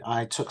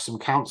 I took some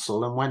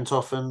counsel and went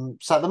off and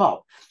set them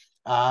up.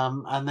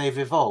 And they've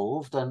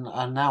evolved, and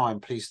now I'm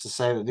pleased to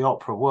say that the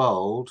opera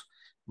world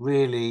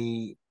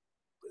really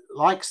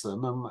likes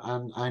them.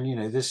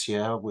 And this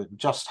year we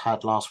just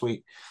had last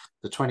week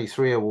the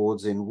 23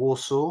 awards in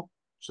Warsaw,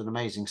 which is an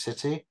amazing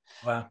city,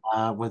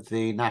 wow, with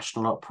the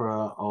National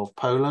Opera of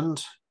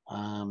Poland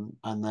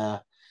and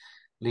their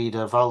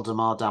leader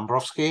Waldemar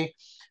Dąbrowski.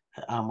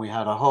 And we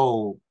had a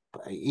whole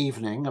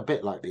evening, a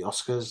bit like the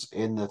Oscars,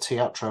 in the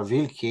Teatro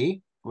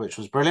Wielki, which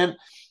was brilliant.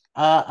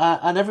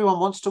 And everyone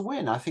wants to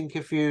win. I think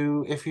if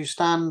you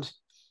stand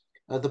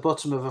at the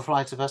bottom of a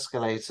flight of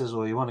escalators,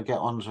 or you want to get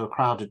onto a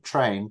crowded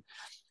train,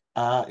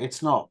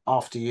 it's not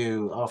after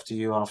you, after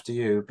you, after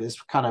you. But it's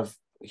kind of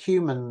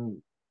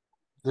human.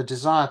 The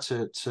desire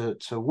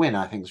to win,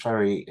 I think, is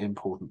very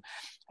important,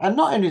 and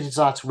not only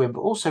desire to win,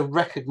 but also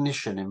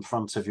recognition in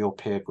front of your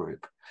peer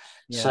group.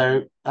 yeah,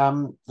 So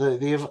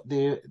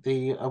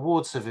the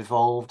awards have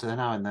evolved. They're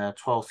now in their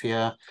 12th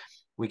year.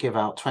 We give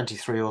out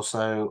 23 or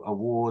so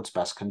awards: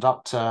 best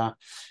conductor,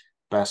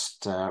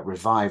 best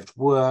revived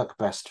work,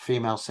 best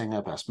female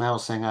singer, best male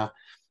singer,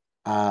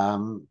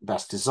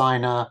 best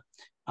designer.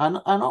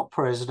 And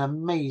opera is an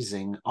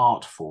amazing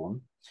art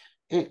form.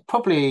 It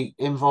probably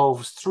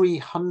involves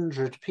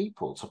 300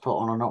 people to put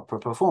on an opera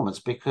performance,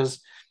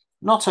 because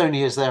not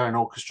only is there an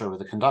orchestra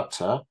with a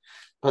conductor,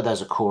 but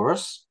there's a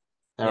chorus,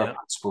 there are Yeah.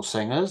 principal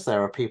singers,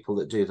 there are people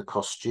that do the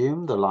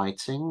costume, the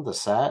lighting, the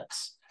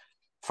sets,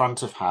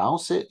 front of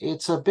house.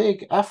 It's a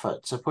big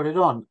effort to put it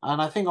on.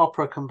 And I think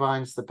opera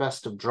combines the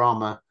best of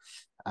drama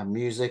and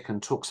music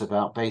and talks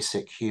about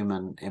basic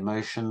human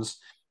emotions.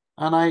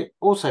 And I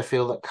also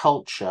feel that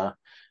culture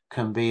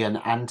can be an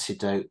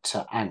antidote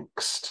to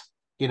angst.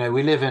 You know,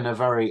 we live in a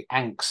very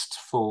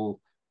angstful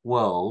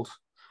world,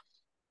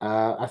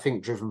 I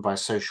think driven by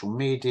social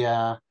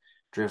media,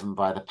 driven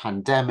by the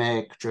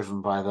pandemic,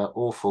 driven by the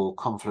awful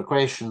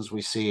conflagrations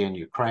we see in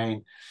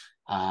Ukraine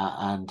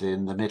and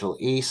in the Middle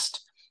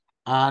East.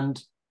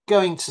 And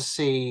going to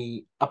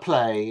see a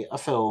play, a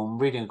film,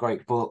 reading a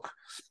great book,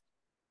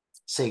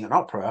 seeing an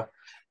opera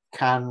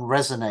can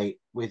resonate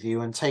with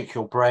you and take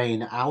your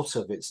brain out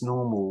of its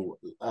normal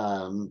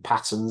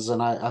patterns.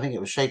 And I think it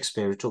was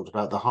Shakespeare who talked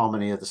about the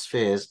harmony of the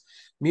spheres.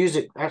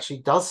 Music actually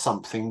does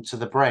something to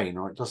the brain,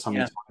 or it does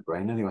something Yeah. to my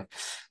brain anyway.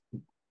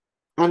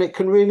 And it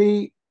can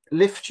really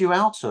lift you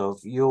out of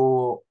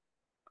your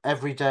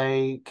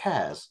everyday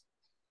cares.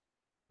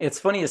 It's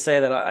funny you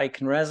say that. I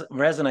can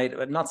resonate,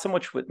 but not so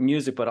much with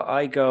music, but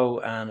I go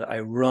and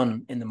I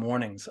run in the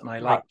mornings, and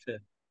Right.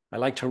 I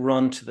like to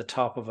run to the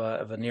top of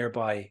a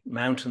nearby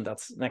mountain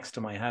that's next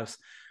to my house,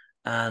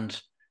 and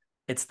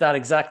it's that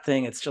exact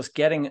thing. It's just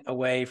getting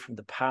away from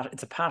the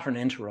It's a pattern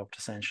interrupt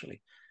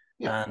essentially,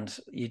 Yeah. and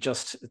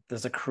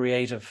there's a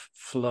creative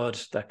flood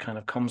that kind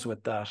of comes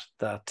with that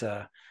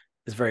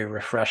is very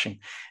refreshing.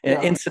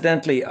 Yeah.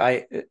 Incidentally,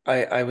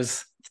 I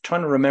was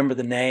trying to remember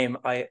the name.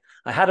 I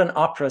had an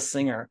opera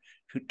singer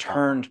who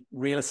turned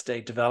real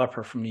estate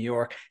developer from New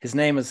York. His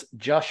name is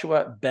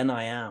Joshua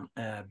Ben-Ayam,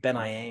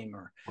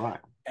 or Right.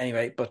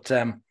 anyway. But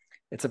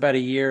it's about a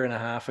year and a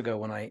half ago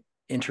when I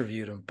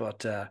interviewed him.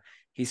 But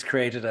he's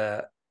created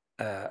a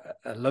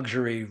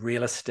luxury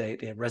real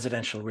estate, a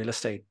residential real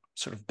estate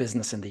sort of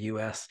business in the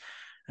US.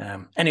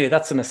 Anyway,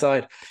 that's an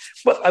aside.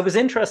 But I was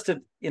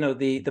interested,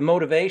 the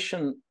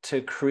motivation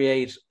to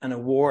create an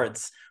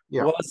awards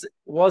Yeah.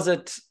 was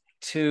it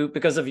to,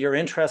 because of your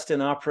interest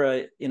in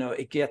opera,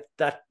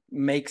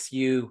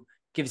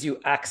 gives you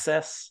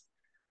access,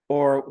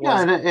 or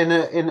Yeah,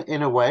 was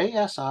in a way,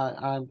 yes.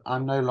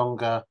 I'm no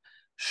longer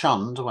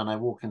shunned when I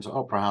walk into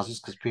opera houses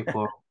because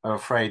people are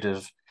afraid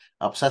of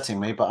upsetting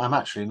me, but I'm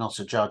actually not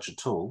a judge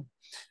at all,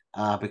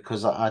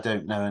 because I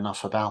don't know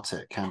enough about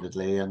it,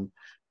 candidly. And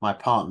my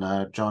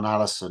partner, John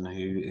Allison,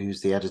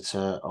 who's the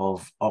editor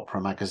of Opera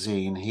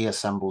Magazine, he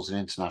assembles an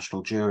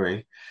international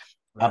jury.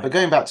 But right?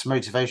 going back to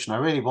motivation, I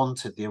really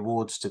wanted the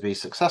awards to be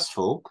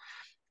successful,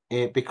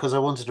 because I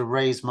wanted to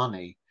raise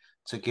money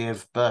to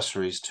give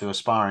bursaries to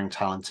aspiring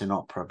talent in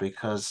opera,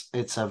 because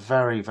it's a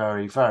very,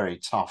 very, very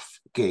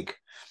tough gig,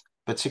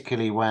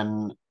 particularly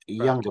when Correct.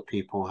 younger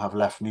people have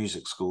left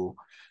music school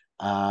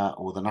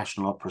or the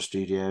National Opera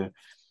Studio.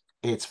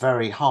 It's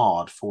very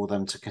hard for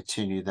them to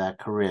continue their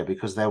career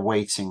because they're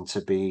waiting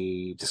to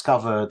be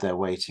discovered, they're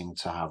waiting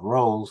to have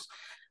roles.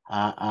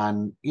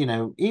 And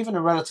even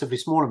a relatively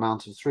small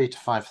amount of £3,000 to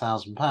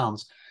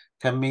 £5,000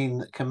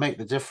 can make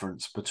the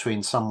difference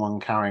between someone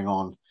carrying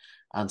on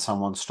and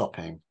someone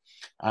stopping.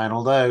 And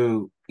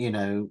although,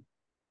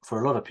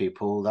 for a lot of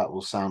people that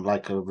will sound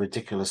like a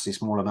ridiculously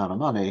small amount of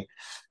money,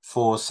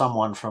 for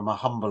someone from a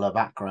humbler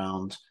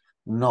background,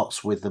 not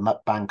with the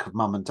bank of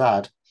mum and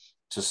dad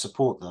to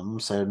support them,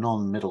 so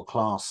non-middle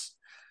class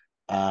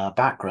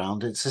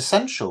background, it's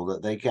essential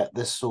that they get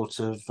this sort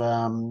of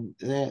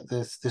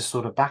this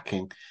sort of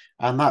backing.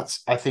 And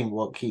that's, I think,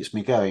 what keeps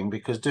me going,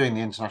 because doing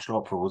the International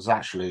Opera was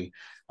actually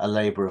a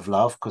labour of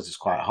love, because it's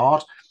quite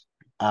hard.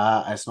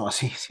 It's not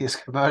as easy as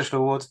commercial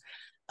awards.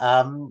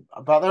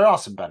 But there are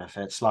some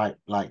benefits,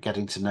 like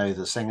getting to know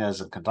the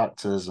singers and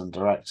conductors and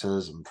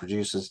directors and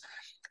producers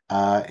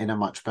in a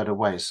much better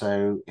way.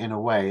 So in a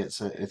way, it's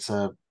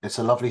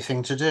a lovely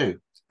thing to do,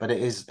 but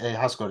it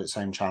has got its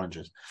own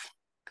challenges.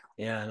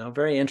 Yeah, no,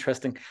 very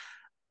interesting.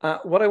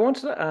 What I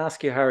wanted to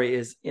ask you, Harry,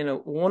 is,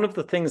 one of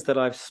the things that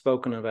I've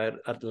spoken about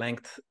at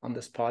length on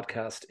this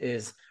podcast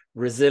is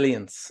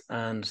resilience.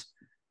 And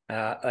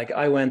like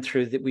I went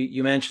through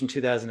you mentioned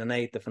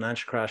 2008, the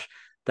financial crash.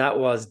 That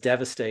was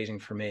devastating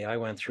for me. I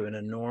went through an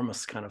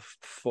enormous kind of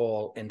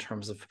fall in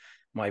terms of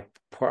my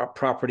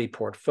property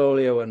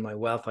portfolio and my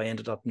wealth. I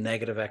ended up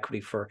negative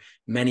equity for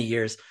many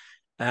years.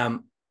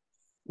 Um,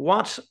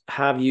 what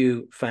have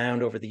you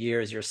found over the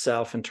years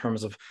yourself in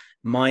terms of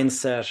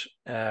mindset,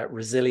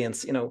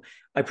 resilience?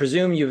 I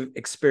presume you've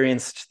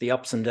experienced the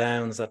ups and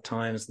downs at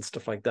times and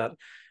stuff like that.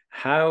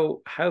 How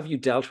have you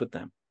dealt with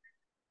them?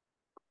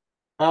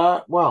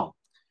 Well,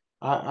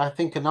 I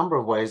think a number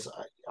of ways.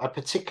 I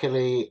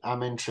particularly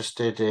am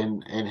interested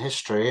in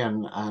history,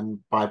 and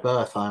by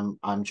birth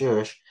I'm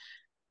Jewish,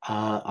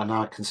 and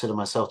I consider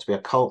myself to be a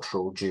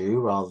cultural Jew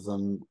rather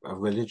than a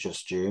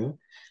religious Jew.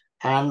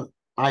 And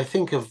I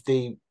think of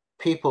the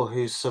people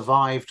who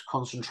survived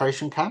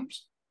concentration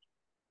camps,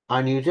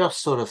 and you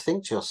just sort of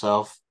think to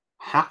yourself,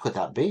 how could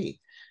that be?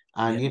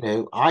 And,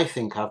 Yeah. I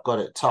think I've got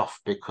it tough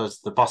because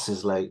the bus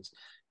is late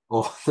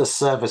or the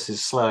service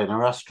is slow in a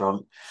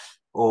restaurant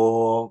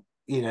or,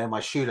 my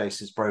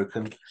shoelace is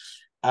broken.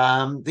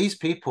 These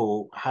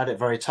people had it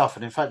very tough.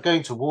 And in fact,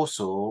 going to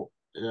Warsaw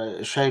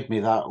showed me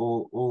that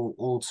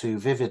all too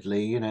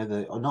vividly,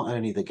 not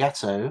only the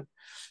ghetto,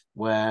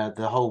 where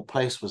the whole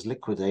place was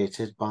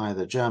liquidated by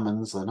the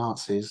Germans, the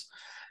Nazis,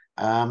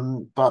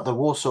 but the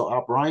Warsaw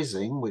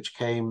Uprising, which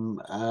came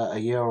a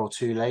year or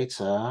two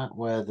later,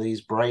 where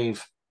these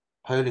brave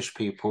Polish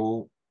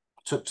people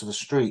took to the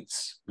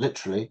streets,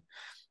 literally,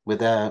 with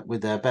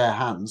their bare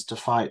hands to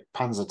fight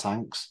panzer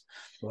tanks,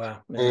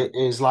 Wow. Yeah. it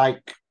is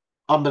like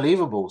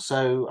unbelievable.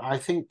 So I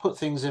think put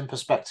things in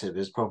perspective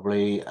is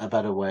probably a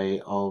better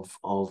way of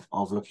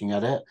looking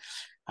at it.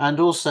 And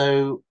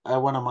also,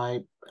 one of my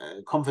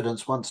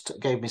confidants once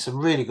gave me some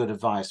really good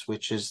advice,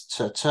 which is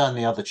to turn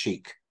the other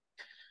cheek.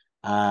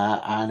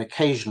 And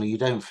occasionally, you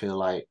don't feel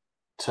like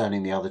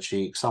turning the other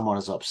cheek. Someone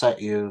has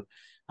upset you,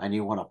 and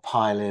you want to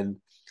pile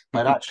in.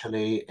 But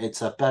actually,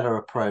 it's a better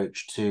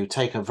approach to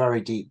take a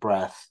very deep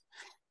breath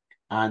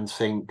and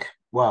think,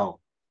 well,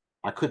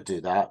 I could do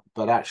that,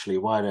 but actually,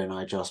 why don't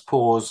I just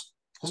pause?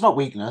 It's not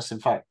weakness. In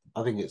fact,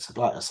 I think it's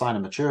like a sign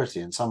of maturity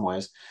in some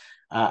ways,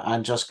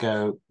 and just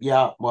go,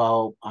 yeah,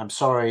 well, I'm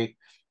sorry,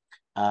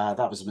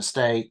 that was a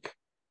mistake,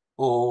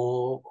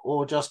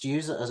 or just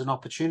use it as an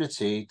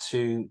opportunity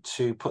to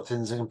put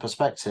things in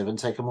perspective and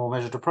take a more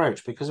measured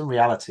approach. Because in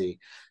reality,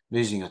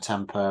 losing your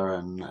temper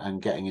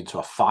and getting into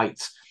a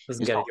fight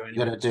Doesn't is get not you going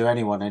anywhere. to do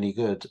anyone any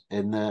good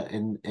in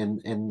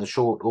the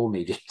short or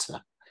medium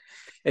term.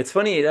 It's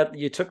funny that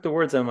you took the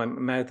words out of my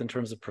mouth in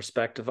terms of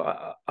perspective.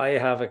 I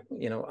have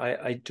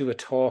I do a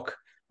talk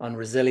on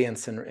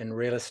resilience in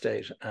real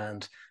estate.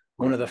 And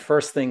one of the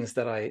first things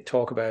that I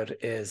talk about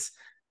is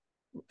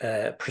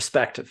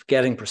perspective,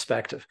 getting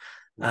perspective.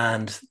 Yeah,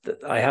 And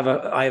I have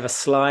a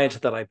slide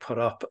that I put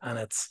up, and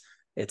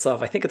it's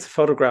of, I think it's a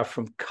photograph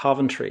from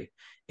Coventry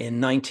in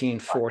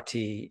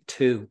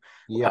 1942,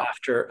 yeah,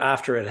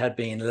 after it had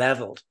been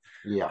leveled.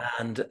 yeah,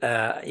 And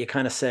you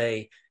kind of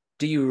say,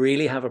 do you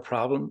really have a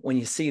problem when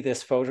you see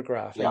this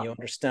photograph and yeah, you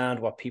understand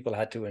what people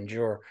had to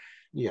endure?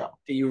 yeah.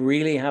 Do you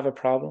really have a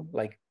problem?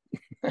 Like,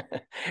 No,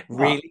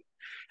 really?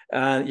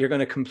 You're going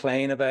to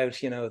complain about,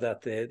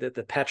 that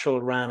the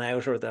petrol ran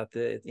out, or that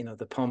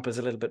the pump is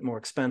a little bit more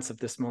expensive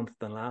this month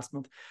than last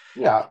month.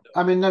 yeah.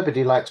 I mean,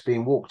 nobody likes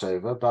being walked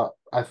over, but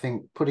I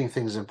think putting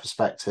things in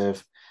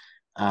perspective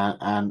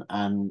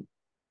and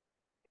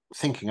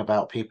thinking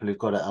about people who've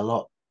got it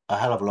a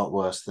hell of a lot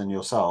worse than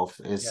yourself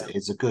is Yeah.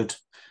 is a good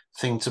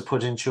thing to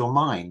put into your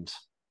mind,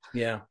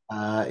 Yeah.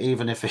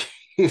 even if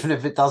even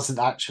if it doesn't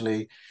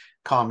actually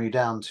calm you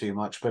down too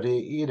much. But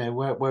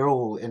we're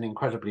all in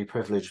incredibly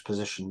privileged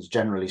positions,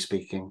 generally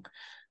speaking,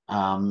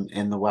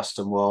 in the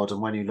Western world.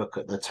 And when you look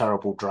at the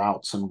terrible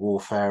droughts and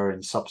warfare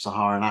in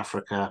sub-Saharan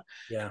Africa,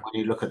 Yeah. when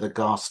you look at the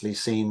ghastly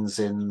scenes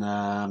in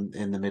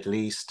the Middle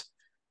East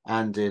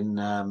and in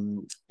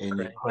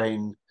Great.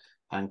 Ukraine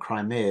and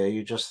Crimea,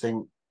 you just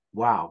think,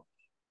 wow,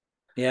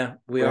 Yeah.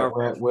 We we're are very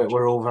we're we're, fortunate.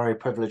 we're all very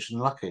privileged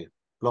and lucky.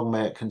 Long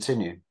may it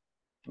continue.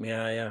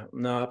 Yeah. Yeah.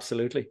 No,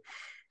 absolutely.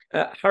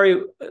 Harry,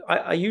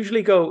 I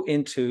usually go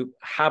into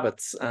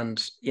habits,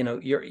 and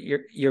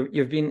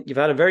you've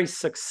had a very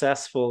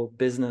successful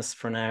business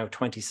for now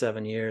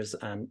 27 years,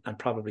 and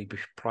probably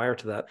prior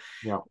to that.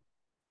 Yeah.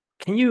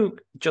 Can you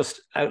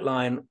just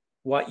outline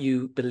what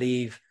you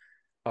believe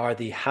are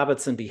the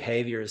habits and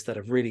behaviors that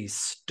have really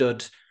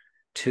stood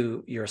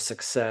to your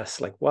success?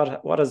 Like,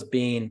 what has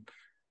been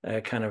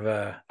kind of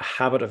a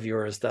habit of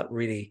yours that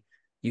really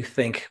you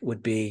think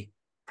would be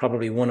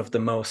probably one of the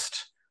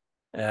most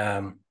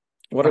um,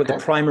 what are the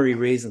Okay. primary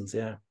reasons,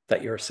 yeah,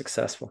 that you're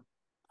successful?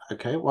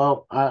 Okay.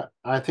 Well,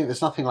 I think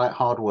there's nothing like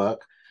hard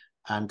work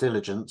and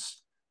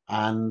diligence,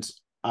 and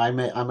I'm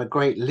a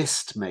great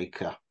list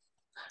maker.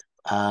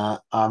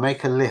 I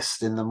make a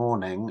list in the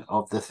morning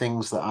of the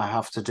things that I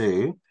have to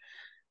do,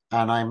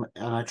 and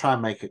I try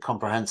and make it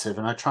comprehensive,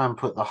 and I try and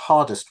put the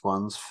hardest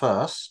ones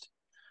first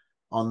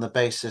on the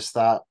basis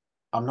that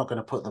I'm not going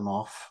to put them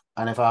off.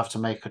 And if I have to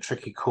make a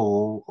tricky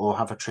call or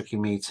have a tricky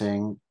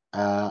meeting,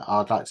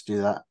 I'd like to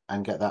do that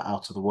and get that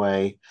out of the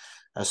way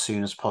as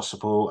soon as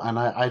possible. And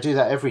I do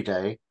that every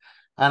day.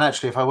 And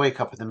actually, if I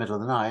wake up in the middle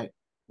of the night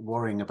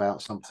worrying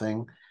about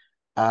something,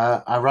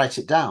 I write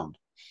it down.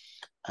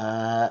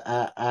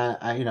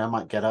 I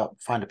might get up,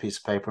 find a piece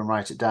of paper, and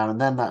write it down, and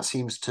then that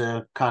seems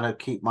to kind of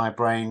keep my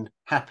brain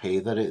happy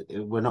that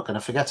we're not going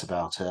to forget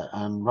about it.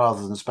 And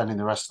rather than spending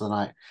the rest of the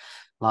night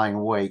lying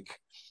awake,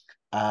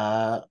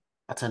 I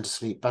tend to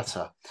sleep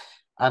better.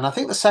 And I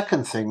think the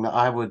second thing that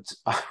I would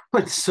I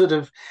would sort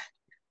of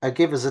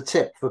give as a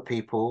tip for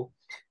people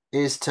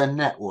is to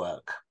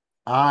network.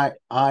 I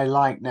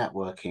like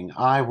networking.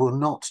 I will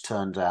not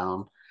turn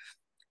down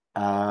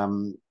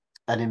um,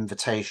 an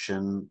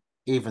invitation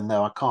even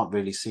though I can't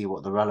really see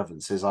what the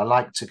relevance is, I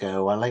like to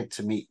go. I like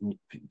to meet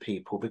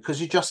people because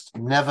you just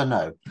never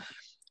know.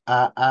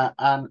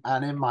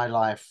 And in my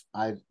life,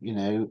 I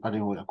don't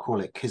know what to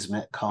call it,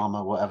 kismet,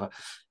 karma, whatever.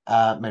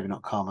 Maybe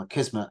not karma,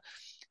 kismet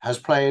has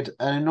played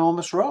an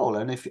enormous role.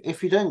 And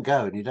if you don't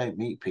go and you don't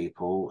meet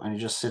people and you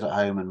just sit at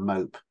home and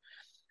mope,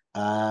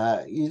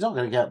 you're not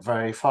going to get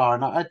very far.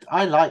 And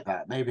I like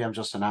that. Maybe I'm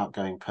just an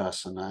outgoing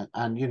person.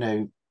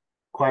 And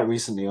quite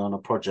recently on a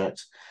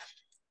project,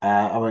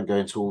 I won't go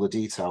into all the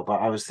detail, but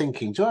I was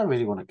thinking, do I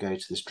really want to go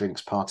to this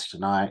drinks party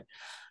tonight?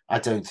 I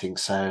don't think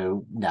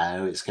so.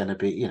 No, it's going to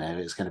be,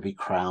 it's going to be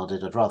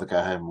crowded. I'd rather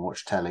go home and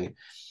watch telly.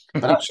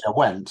 But actually, I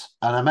went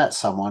and I met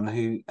someone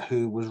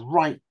who was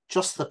right,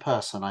 just the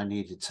person I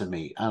needed to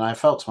meet. And I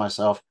felt to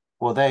myself,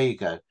 well, there you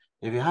go.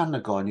 If you hadn't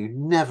have gone, you'd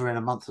never in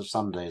a month of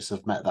Sundays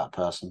have met that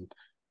person.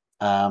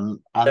 And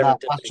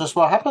that's Serendipity. just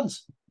what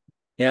happens.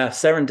 Yeah,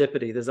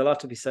 serendipity. There's a lot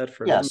to be said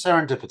for it, Yeah, isn't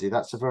serendipity.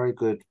 That's a very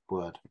good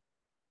word.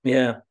 there?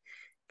 Yeah.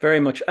 Very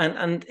much.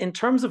 And in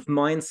terms of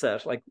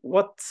mindset, like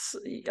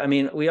I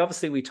mean,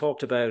 we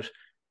talked about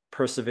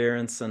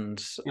perseverance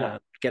and Yeah,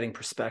 getting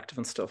perspective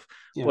and stuff.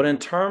 yeah. But in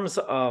terms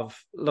of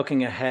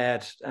looking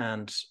ahead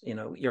and,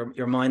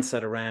 your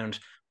mindset around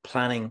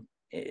planning,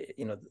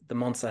 the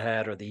months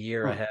ahead or the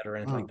year Mm, ahead or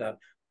anything like mm.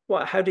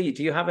 that, how do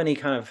you have any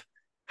kind of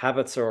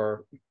habits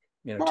or,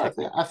 Well,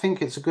 technique? I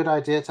think it's a good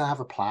idea to have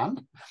a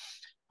plan,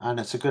 and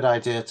it's a good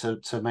idea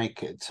to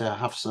make it to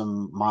have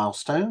some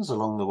milestones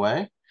along the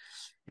way.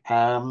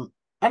 And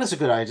it's a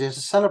good idea to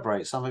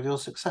celebrate some of your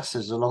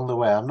successes along the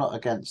way. I'm not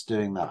against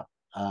doing that.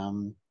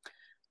 Um,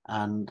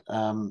 and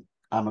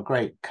I'm a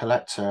great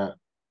collector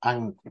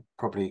and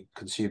probably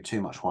consume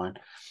too much wine.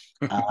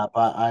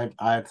 But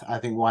I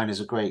think wine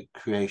is a great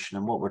creation.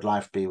 And what would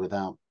life be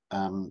without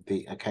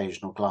the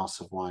occasional glass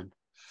of wine?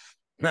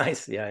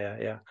 Nice. Yeah, yeah,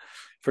 yeah,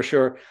 for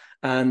sure.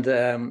 And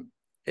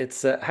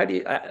it's how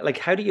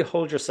do you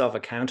hold yourself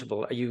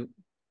accountable? Are you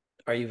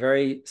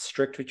very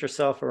strict with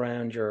yourself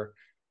around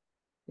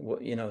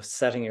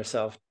setting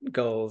yourself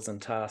goals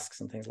and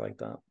tasks and things like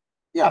that?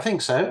 Yeah, I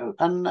think so.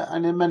 And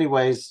in many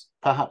ways,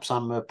 perhaps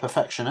I'm a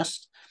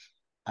perfectionist.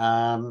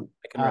 I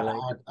can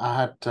relate. I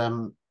had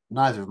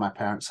neither of my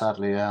parents,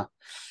 sadly,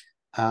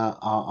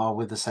 are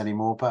with us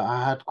anymore, but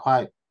I had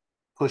quite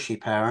pushy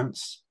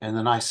parents in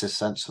the nicest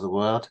sense of the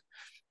word.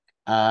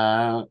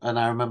 And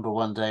I remember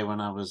one day when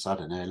I was, I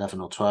don't know, 11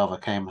 or 12, I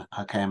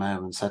came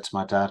home and said to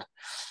my dad,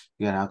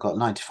 I got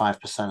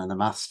 95% in the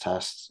maths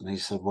test. And he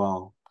said,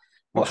 well,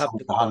 What what's wrong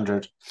with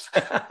happened?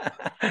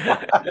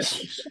 100?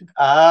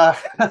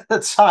 At the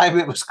time,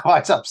 it was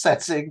quite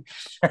upsetting,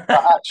 but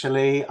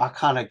actually, I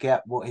kind of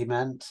get what he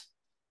meant.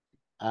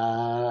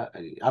 Uh,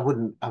 I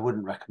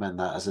wouldn't recommend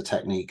that as a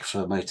technique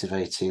for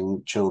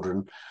motivating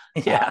children.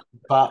 Yeah,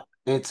 But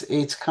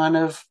it's kind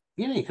of,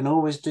 you can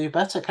always do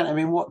better. I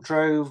mean, what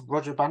drove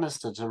Roger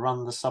Bannister to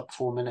run the sub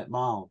 4 minute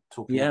mile?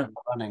 Talking yeah, about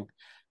running,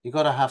 you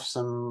got to have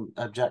some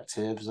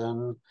objectives,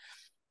 and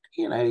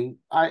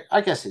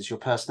I guess it's your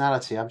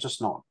personality. I'm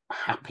just not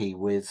happy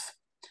with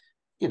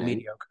you know,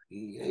 mediocre.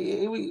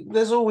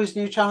 there's always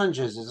new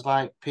challenges. It's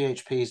like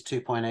PHP's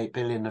 2.8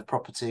 billion of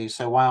property,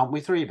 so why aren't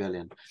we 3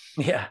 billion?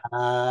 Yeah,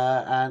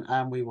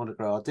 And we want to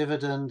grow our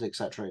dividend,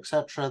 etc.,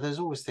 etc. There's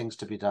always things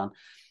to be done,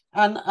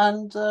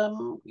 and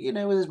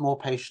there's more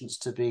patients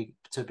to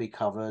be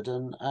covered,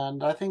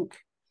 and I think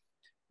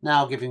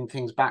now giving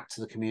things back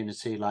to the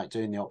community, like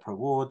doing the Opera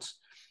Awards.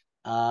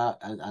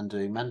 And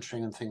doing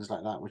mentoring and things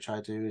like that, which I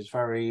do, is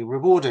very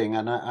rewarding,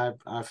 and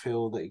I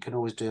feel that you can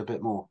always do a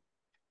bit more.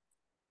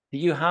 do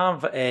you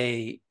have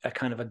a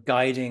kind of a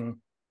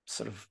guiding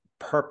sort of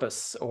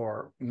purpose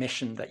or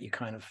mission that you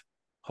kind of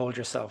hold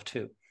yourself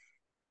to?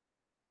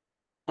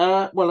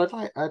 Well,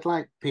 I'd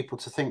like people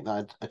to think that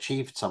I'd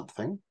achieved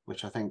something,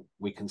 which I think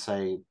we can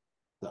say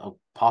that I'm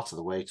part of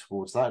the way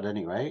towards that at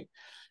any rate.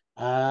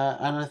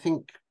 And I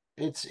think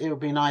it would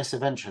be nice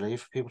eventually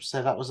for people to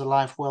say that was a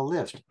life well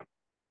lived.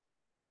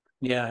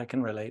 Yeah, I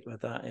can relate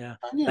with that. Yeah,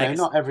 And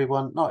legacy. not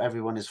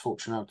everyone is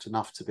fortunate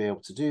enough to be able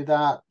to do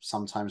that.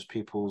 Sometimes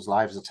people's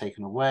lives are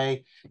taken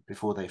away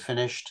before they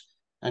finished.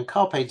 And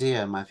carpe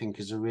diem, I think,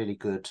 is a really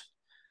good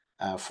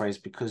phrase,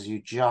 because you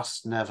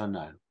just never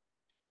know.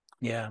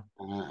 Yeah,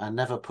 And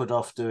never put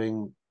off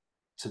doing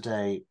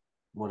today,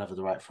 whatever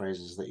the right phrase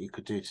is, that you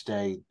could do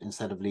today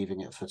instead of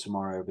leaving it for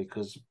tomorrow,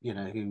 because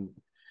who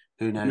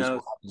who knows what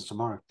knows? happens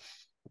tomorrow.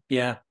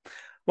 Yeah.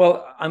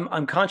 Well,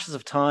 I'm conscious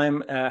of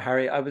time,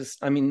 Harry.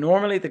 I mean,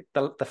 normally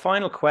the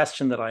final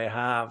question that I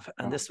have,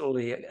 and Oh. this will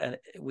be,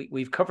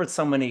 we've covered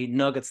so many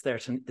nuggets there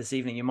this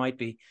evening. You might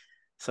be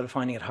sort of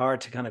finding it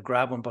hard to kind of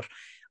grab one, but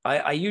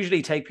I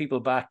usually take people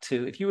back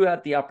to, if you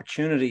had the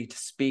opportunity to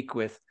speak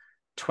with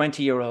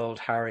 20-year-old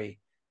Harry,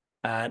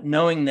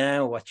 knowing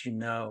now what you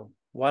know,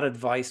 what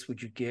advice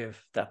would you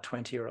give that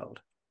 20-year-old?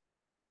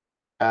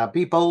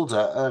 Be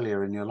bolder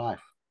earlier in your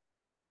life.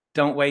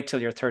 Don't wait till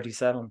you're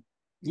 37.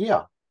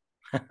 Yeah.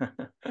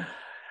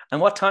 And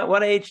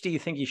what age do you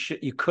think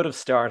you could have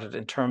started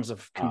in terms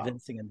of Uh,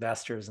 convincing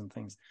investors and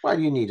things? well,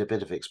 you need a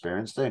bit of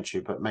experience, don't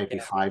you? But maybe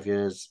Yeah. 5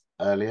 years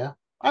earlier.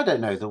 I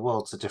don't know. The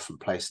world's a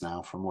different place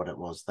now from what it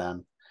was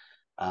then.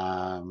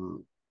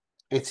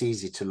 It's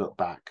easy to look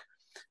back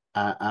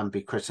and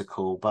be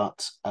critical,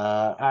 but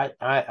I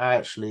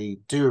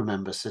actually do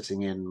remember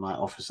sitting in my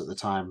office at the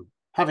time,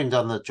 having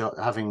done the job,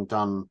 having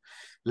done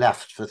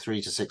left for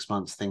 3 to 6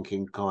 months,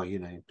 thinking, God,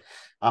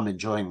 I'm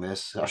enjoying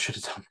this. I should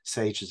have done this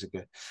ages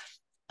ago.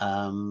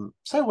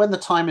 So when the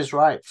time is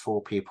right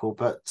for people,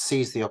 but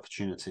seize the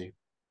opportunity.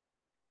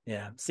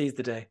 Yeah, seize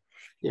the day.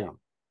 Yeah.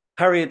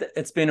 Harry,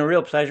 it's been a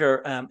real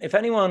pleasure. If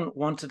anyone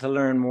wanted to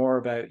learn more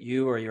about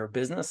you or your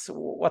business,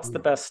 what's the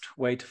best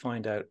way to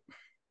find out?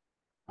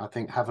 I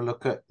think have a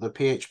look at the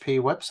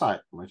PHP website,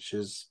 which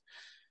is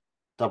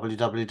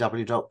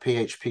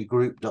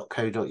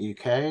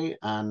www.phpgroup.co.uk,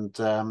 and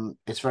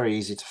it's very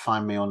easy to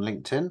find me on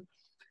LinkedIn.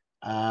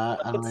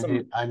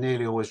 I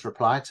nearly always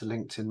reply to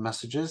LinkedIn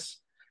messages.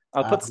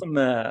 I'll put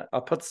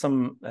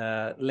some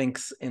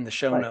links in the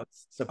show Right.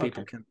 notes so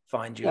people can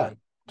find you. Yeah,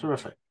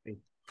 terrific.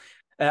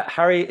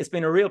 Harry, it's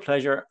been a real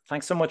pleasure.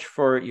 Thanks so much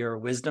for your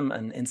wisdom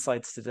and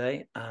insights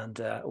today, and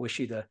I wish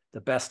you the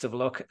best of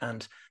luck.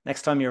 And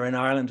next time you're in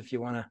Ireland, if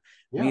you want to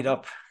meet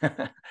up,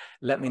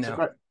 let me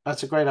know.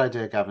 That's a great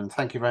idea, Gavin.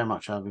 Thank you very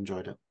much. I've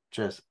enjoyed it.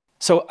 Cheers.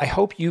 So I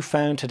hope you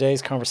found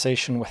today's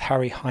conversation with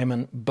Harry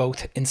Hyman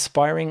both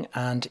inspiring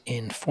and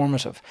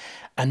informative.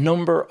 A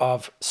number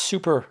of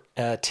super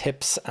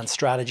tips and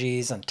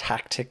strategies and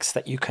tactics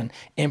that you can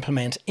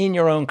implement in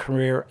your own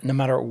career, no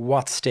matter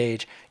what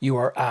stage you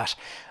are at.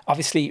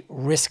 Obviously,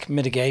 risk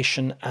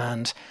mitigation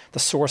and the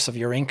source of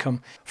your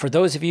income. For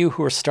those of you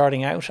who are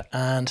starting out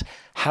and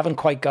haven't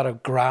quite got a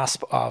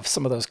grasp of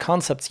some of those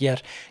concepts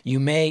yet, you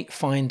may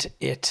find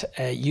it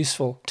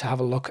useful to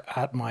have a look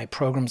at my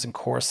programs and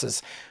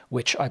courses,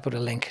 which I put a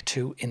link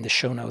to in the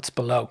show notes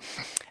below.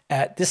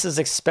 This is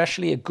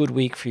especially a good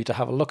week for you to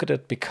have a look at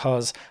it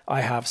because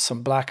I have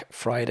some Black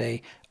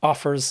Friday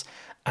offers.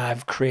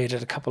 I've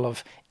created a couple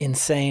of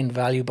insane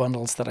value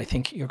bundles that I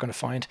think you're going to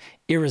find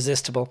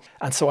irresistible.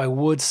 And so I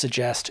would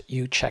suggest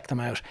you check them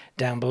out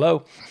down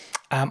below.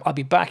 I'll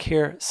be back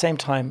here same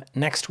time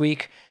next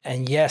week.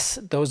 And yes,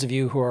 those of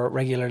you who are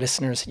regular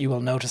listeners, you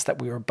will notice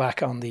that we are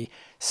back on the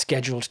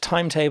scheduled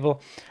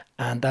timetable.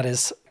 And that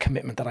is a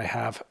commitment that I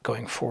have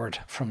going forward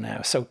from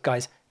now. So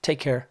guys, take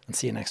care and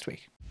see you next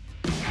week.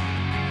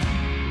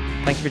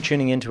 Thank you for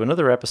tuning in to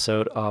another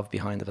episode of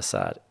Behind the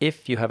Facade.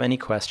 If you have any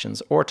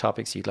questions or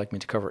topics you'd like me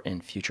to cover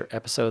in future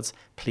episodes,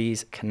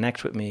 please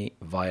connect with me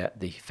via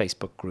the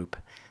Facebook group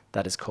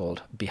that is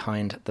called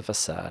Behind the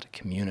Facade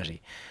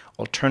Community.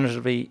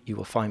 Alternatively, you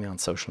will find me on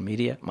social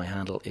media. My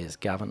handle is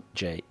Gavin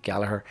J.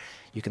 Gallagher.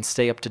 You can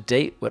stay up to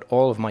date with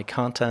all of my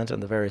content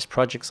and the various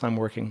projects I'm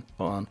working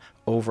on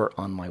over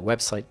on my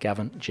website,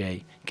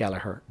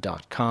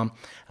 gavinjgallagher.com.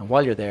 And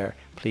while you're there,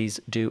 please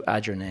do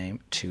add your name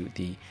to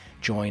the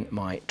Join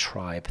My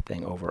Tribe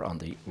thing over on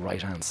the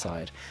right-hand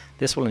side.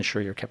 This will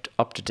ensure you're kept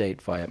up to date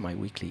via my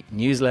weekly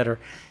newsletter.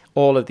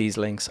 All of these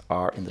links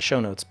are in the show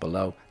notes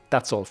below.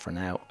 That's all for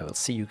now. I will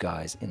see you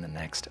guys in the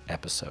next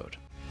episode.